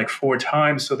breath work like 4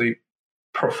 times, so the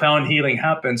profound healing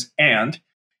happens. And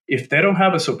if they don't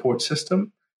have a support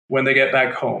system when they get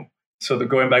back home, so they're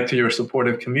going back to your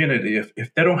supportive community, if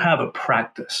they don't have a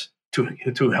practice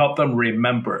to help them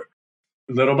remember,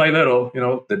 little by little,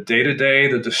 the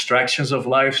day-to-day, the distractions of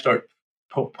life start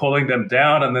pulling them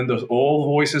down, and then those old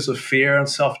voices of fear and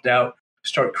self-doubt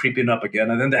start creeping up again,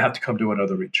 and then they have to come to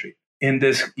another retreat. In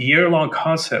this year-long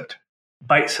concept,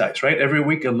 bite-size, right? Every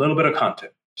week, a little bit of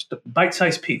content, just a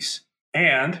bite-sized piece.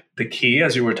 And the key,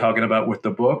 as you were talking about with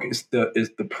the book, is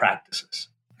the practices.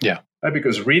 Yeah. Right?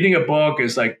 Because reading a book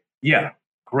is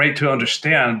great to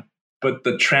understand, but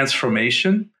the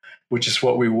transformation, which is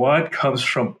what we want, comes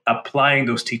from applying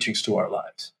those teachings to our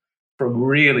lives, from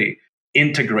really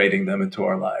integrating them into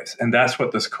our lives. And that's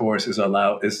what this course is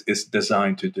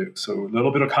designed to do. So a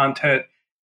little bit of content,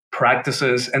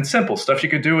 practices, and simple stuff you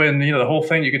could do in, the whole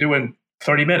thing you could do in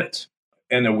 30 minutes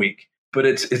in a week. But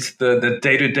it's the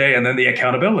day-to-day and then the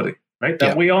accountability, right?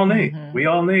 That we all need. Mm-hmm. We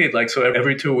all need. So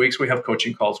every 2 weeks we have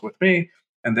coaching calls with me.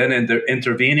 And then in the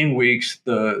intervening weeks,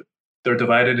 they're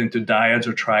divided into dyads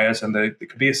or triads, and it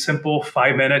could be a simple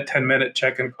 5-minute, 10-minute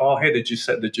check-in call. Hey, did you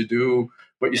do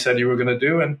what you said you were going to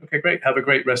do? And okay, great. Have a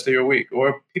great rest of your week.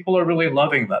 Or people are really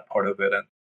loving that part of it, and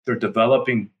they're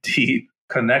developing deep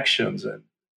connections and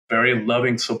very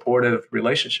loving, supportive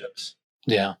relationships.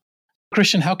 Yeah.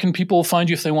 Christian, how can people find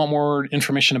you if they want more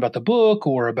information about the book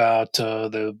or about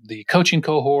the coaching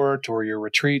cohort or your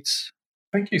retreats?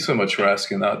 Thank you so much for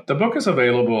asking that. The book is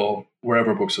available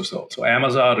wherever books are sold, so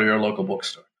Amazon or your local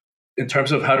bookstore. In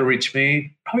terms of how to reach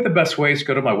me, probably the best way is to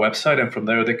go to my website, and from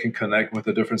there they can connect with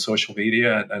the different social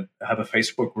media and have a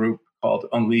Facebook group called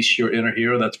Unleash Your Inner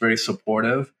Hero that's very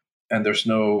supportive, and there's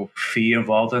no fee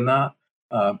involved in that.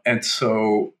 And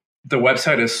so the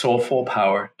website is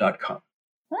soulfulpower.com.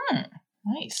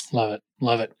 Nice.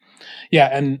 Love it. Yeah,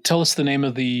 and tell us the name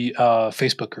of the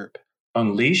Facebook group.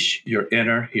 Unleash Your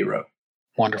Inner Hero.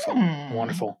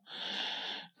 Wonderful.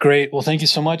 Great. Well, thank you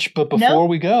so much. But before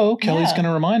we go, Kelly's going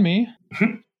to remind me.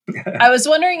 I was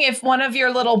wondering if one of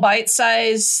your little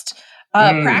bite-sized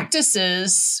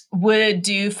practices would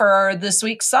do for this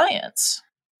week's science.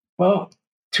 Well,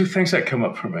 2 things that come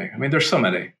up for me. I mean, there's so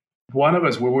many. One of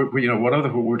us,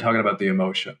 we're talking about the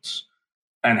emotions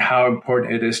and how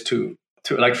important it is to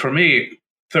like for me,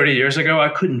 30 years ago, I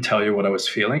couldn't tell you what I was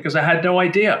feeling because I had no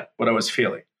idea what I was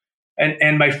feeling.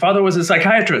 And my father was a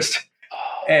psychiatrist,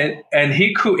 and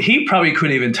he probably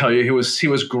couldn't even tell you. He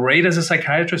was great as a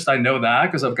psychiatrist. I know that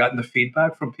because I've gotten the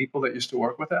feedback from people that used to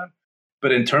work with him.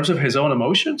 But in terms of his own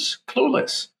emotions,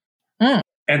 clueless.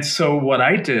 And so what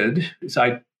I did is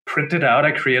I created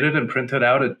and printed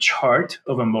out a chart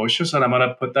of emotions, and I'm going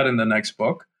to put that in the next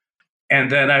book. And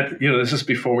then this is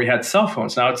before we had cell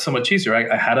phones. Now it's so much easier.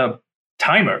 I had a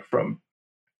timer from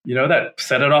that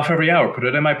set it off every hour, put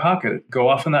it in my pocket, go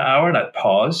off in the hour, and I'd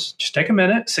pause, just take a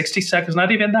minute, 60 seconds,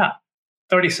 not even that,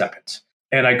 30 seconds.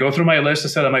 And I go through my list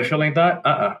and said, am I feeling that?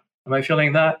 Am I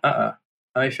feeling that? Am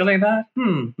I feeling that?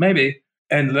 Maybe.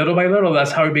 And little by little,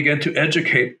 that's how I began to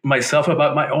educate myself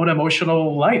about my own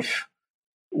emotional life,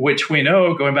 which we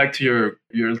know, going back to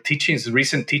your teachings,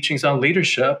 recent teachings on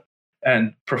leadership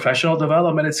and professional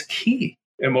development, it's key.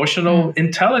 Emotional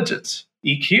intelligence.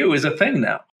 EQ is a thing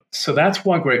now. So that's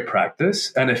one great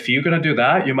practice. And if you're going to do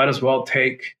that, you might as well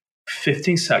take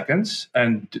 15 seconds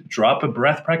and drop a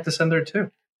breath practice in there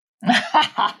too.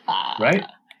 Right?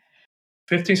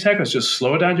 15 seconds, just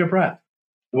slow down your breath.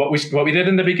 What we did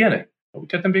in the beginning.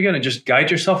 Just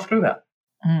guide yourself through that.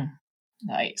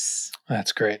 Nice.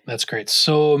 That's great. That's great.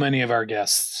 So many of our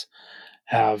guests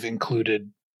have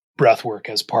included breath work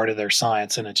as part of their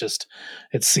science, and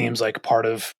it seems like part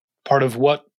of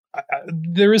what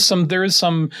there is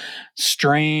some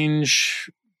strange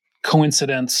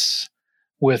coincidence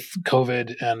with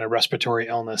COVID and a respiratory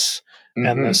illness,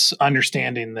 and this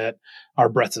understanding that our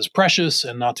breath is precious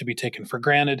and not to be taken for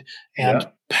granted, and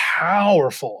a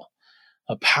powerful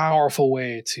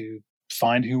way to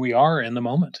find who we are in the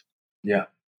moment. Yeah.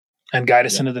 And guide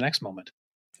us into the next moment.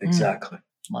 Exactly.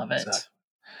 Love it. Exactly.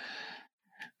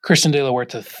 Christian de la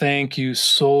Huerta, thank you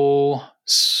so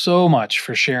much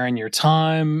for sharing your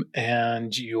time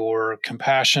and your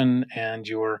compassion and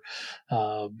your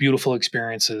beautiful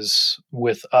experiences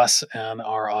with us and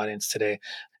our audience today.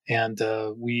 And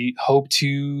we hope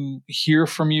to hear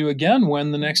from you again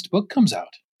when the next book comes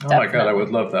out. Oh my God, I would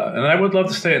love that. And I would love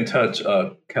to stay in touch,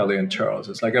 Kelly and Charles.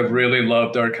 It's like I've really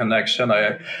loved our connection.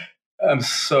 I'm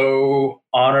so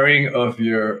honoring of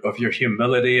your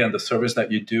humility and the service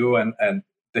that you do, and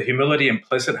the humility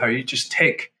implicit, how you just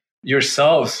take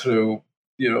yourselves through,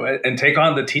 and take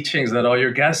on the teachings that all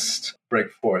your guests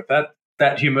break forth.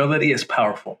 That humility is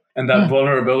powerful. And that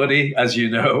vulnerability, as you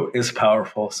know, is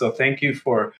powerful. So thank you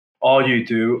for all you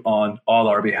do on all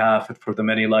our behalf and for the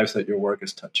many lives that your work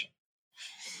is touching.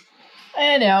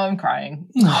 And now I'm crying.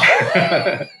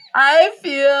 I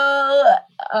feel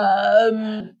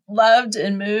loved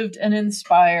and moved and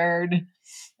inspired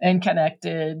and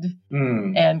connected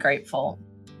and grateful.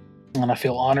 And I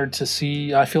feel honored to see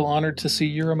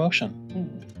your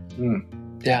emotion.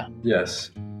 Yeah.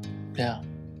 Yes. Yeah.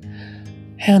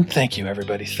 And thank you,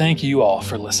 everybody. Thank you all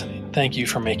for listening. Thank you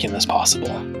for making this possible.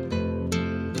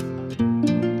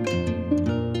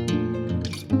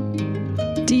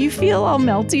 Do you feel all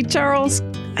melty, Charles?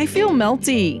 I feel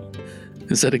melty.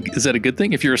 Is that a good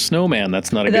thing? If you're a snowman,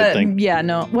 that's not a good thing. Yeah,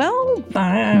 no. Well,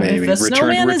 maybe if the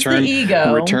snowman is the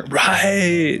ego.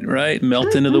 Right.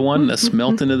 Melt into the oneness.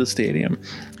 Melt into the stadium.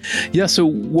 Yeah. So,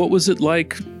 what was it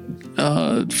like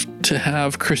to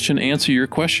have Christian answer your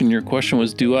question? Your question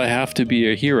was, "Do I have to be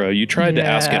a hero?" You tried to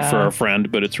ask it for a friend,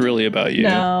 but it's really about you.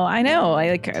 No, I know.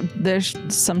 There's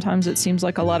sometimes it seems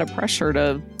like a lot of pressure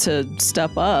to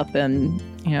step up, and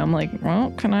I'm like,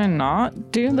 well, can I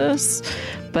not do this?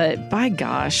 But by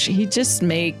gosh, he just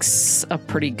makes a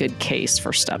pretty good case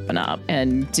for stepping up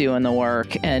and doing the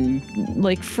work, and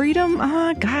like freedom.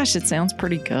 Gosh, it sounds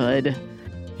pretty good.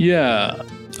 Yeah.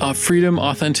 Freedom,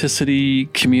 authenticity,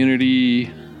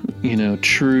 community,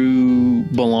 true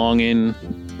belonging,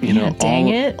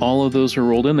 all of those are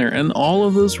rolled in there, and all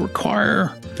of those require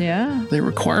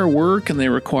work, and they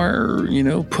require,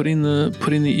 putting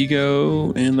the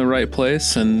ego in the right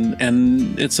place,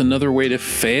 and it's another way to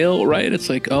fail, right?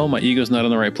 It's like, oh, my ego's not in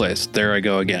the right place. There I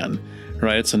go again,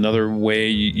 right? It's another way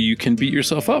you can beat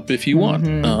yourself up if you want.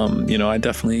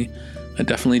 I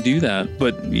definitely do that.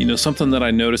 But, something that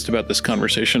I noticed about this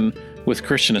conversation with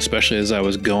Christian, especially as I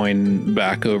was going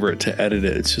back over it to edit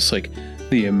it, it's just like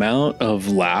the amount of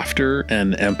laughter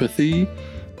and empathy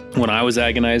when I was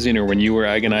agonizing, or when you were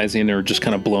agonizing, or just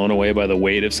kind of blown away by the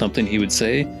weight of something he would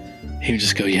say. He would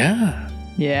just go, yeah,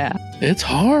 it's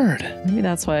hard. Maybe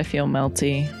that's why I feel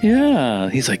melty. Yeah.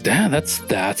 He's like, that's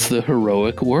the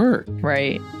heroic work.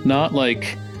 Right. Not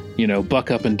like, buck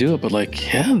up and do it, but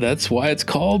like, yeah, that's why it's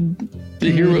called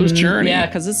the hero's journey. Yeah,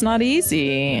 because it's not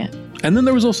easy. And then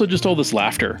there was also just all this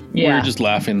laughter. Yeah. We were just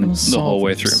laughing the whole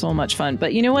way through. So much fun.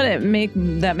 But you know what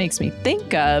that makes me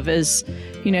think of is,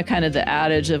 kind of the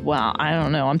adage of, well, I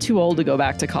don't know, I'm too old to go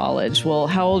back to college. Well,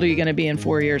 how old are you going to be in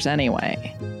 4 years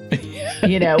anyway?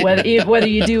 Whether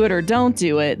you do it or don't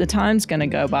do it, the time's going to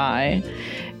go by.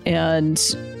 And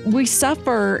we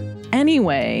suffer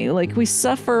anyway. Like, we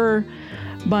suffer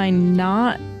by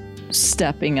not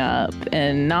stepping up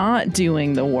and not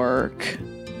doing the work.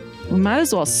 We might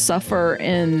as well suffer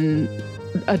in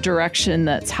a direction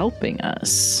that's helping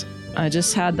us. I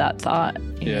just had that thought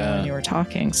when you were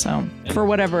talking. So for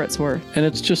whatever it's worth. And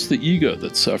it's just the ego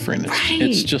that's suffering.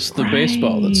 It's just the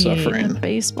baseball that's suffering. The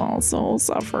baseball soul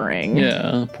suffering.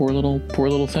 Yeah. Poor little thing. Poor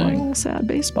little sad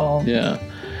baseball. Yeah.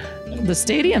 The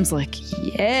stadium's like,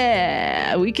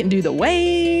 yeah, we can do the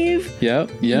wave.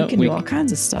 Yep. We can do all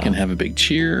kinds of stuff. We can have a big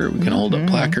cheer. We can hold up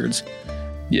placards.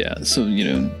 Yeah. So,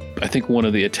 I think one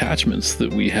of the attachments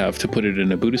that we have, to put it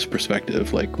in a Buddhist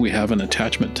perspective, like we have an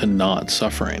attachment to not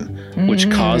suffering, which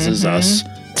causes us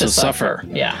to suffer.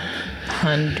 Yeah.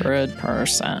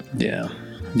 100%. Yeah.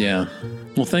 Yeah.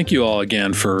 Well, thank you all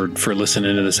again for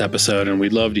listening to this episode. And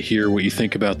we'd love to hear what you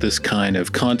think about this kind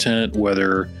of content,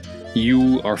 whether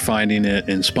you are finding it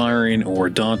inspiring or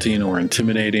daunting or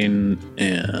intimidating,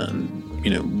 and,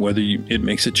 whether it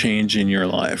makes a change in your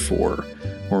life or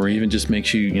even just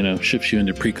makes you, shifts you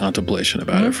into pre-contemplation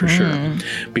about it for sure.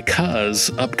 Because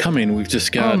upcoming, we've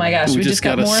just got... Oh my gosh, we just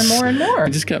got more and more and more.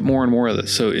 We just got more and more of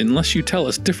this. So unless you tell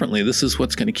us differently, this is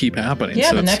what's going to keep happening.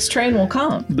 Yeah, so the next train will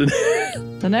come.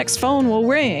 The next phone will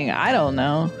ring. I don't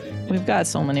know. We've got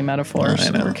so many metaphors.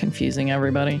 We're confusing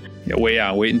everybody. Yeah,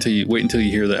 wait until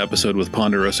you hear the episode with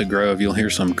Ponderosa Grove. You'll hear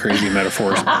some crazy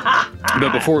metaphors.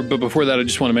 But before that, I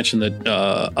just want to mention that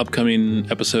upcoming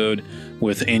episode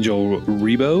with Angel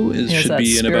Rebo should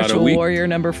be in about a week. Spiritual warrior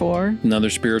number 4. Another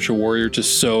spiritual warrior,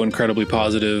 just so incredibly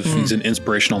positive. He's an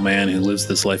inspirational man who lives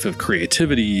this life of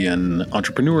creativity and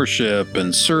entrepreneurship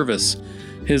and service.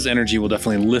 His energy will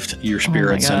definitely lift your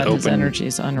spirits and open. His energy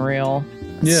is unreal.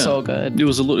 Yeah, so good.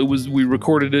 We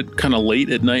recorded it kind of late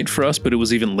at night for us, but it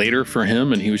was even later for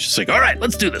him, and he was just like, all right,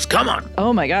 let's do this. Come on.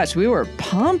 Oh my gosh, we were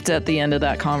pumped at the end of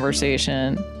that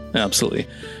conversation. Absolutely.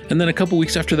 And then a couple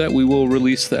weeks after that, we will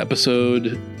release the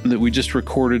episode that we just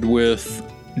recorded with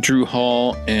Drew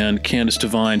Hall and Candace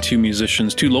Devine, two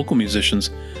local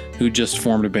musicians who just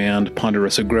formed a band,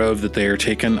 Ponderosa Grove, that they are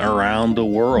taking around the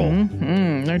world.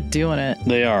 They're doing it.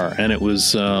 They are. And it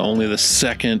was only the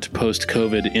second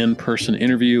post-COVID in-person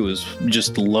interview. It was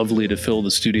just lovely to fill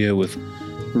the studio with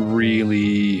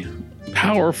really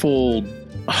powerful,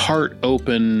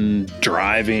 heart-open,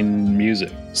 driving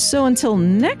music. So until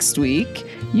next week,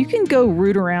 you can go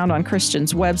root around on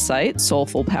Christian's website,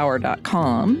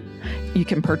 soulfulpower.com. You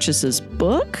can purchase his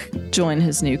book, join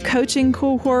his new coaching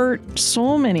cohort.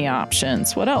 So many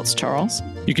options. What else, Charles?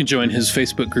 You can join his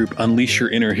Facebook group, Unleash Your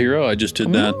Inner Hero. I just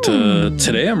did that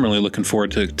today. I'm really looking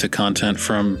forward to content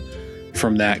from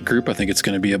that group. I think it's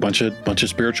going to be a bunch of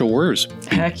spiritual warriors.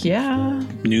 Heck yeah.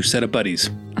 New set of buddies.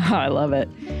 I love it.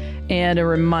 And a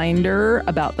reminder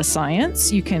about the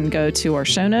science. You can go to our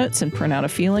show notes and print out a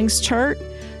feelings chart.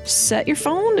 Set your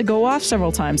phone to go off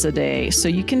several times a day so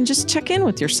you can just check in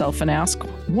with yourself and ask,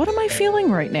 what am I feeling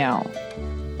right now?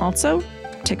 Also,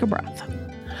 take a breath.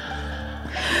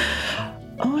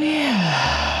 Oh,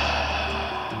 yeah.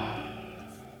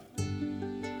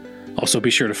 Also, be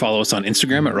sure to follow us on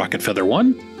Instagram at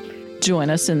RocketFeather1.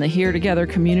 Join us in the Here Together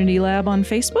Community Lab on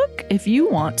Facebook if you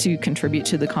want to contribute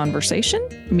to the conversation,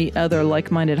 meet other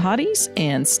like-minded hotties,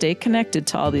 and stay connected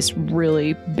to all these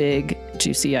really big,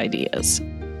 juicy ideas.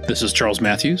 This is Charles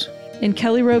Matthews. And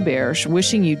Kelly Roberge,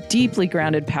 wishing you deeply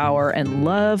grounded power and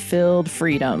love-filled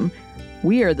freedom.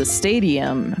 We are the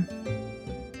Stadium.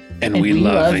 And we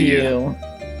love you.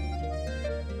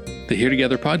 The Here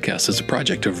Together podcast is a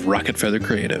project of Rocket Feather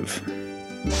Creative.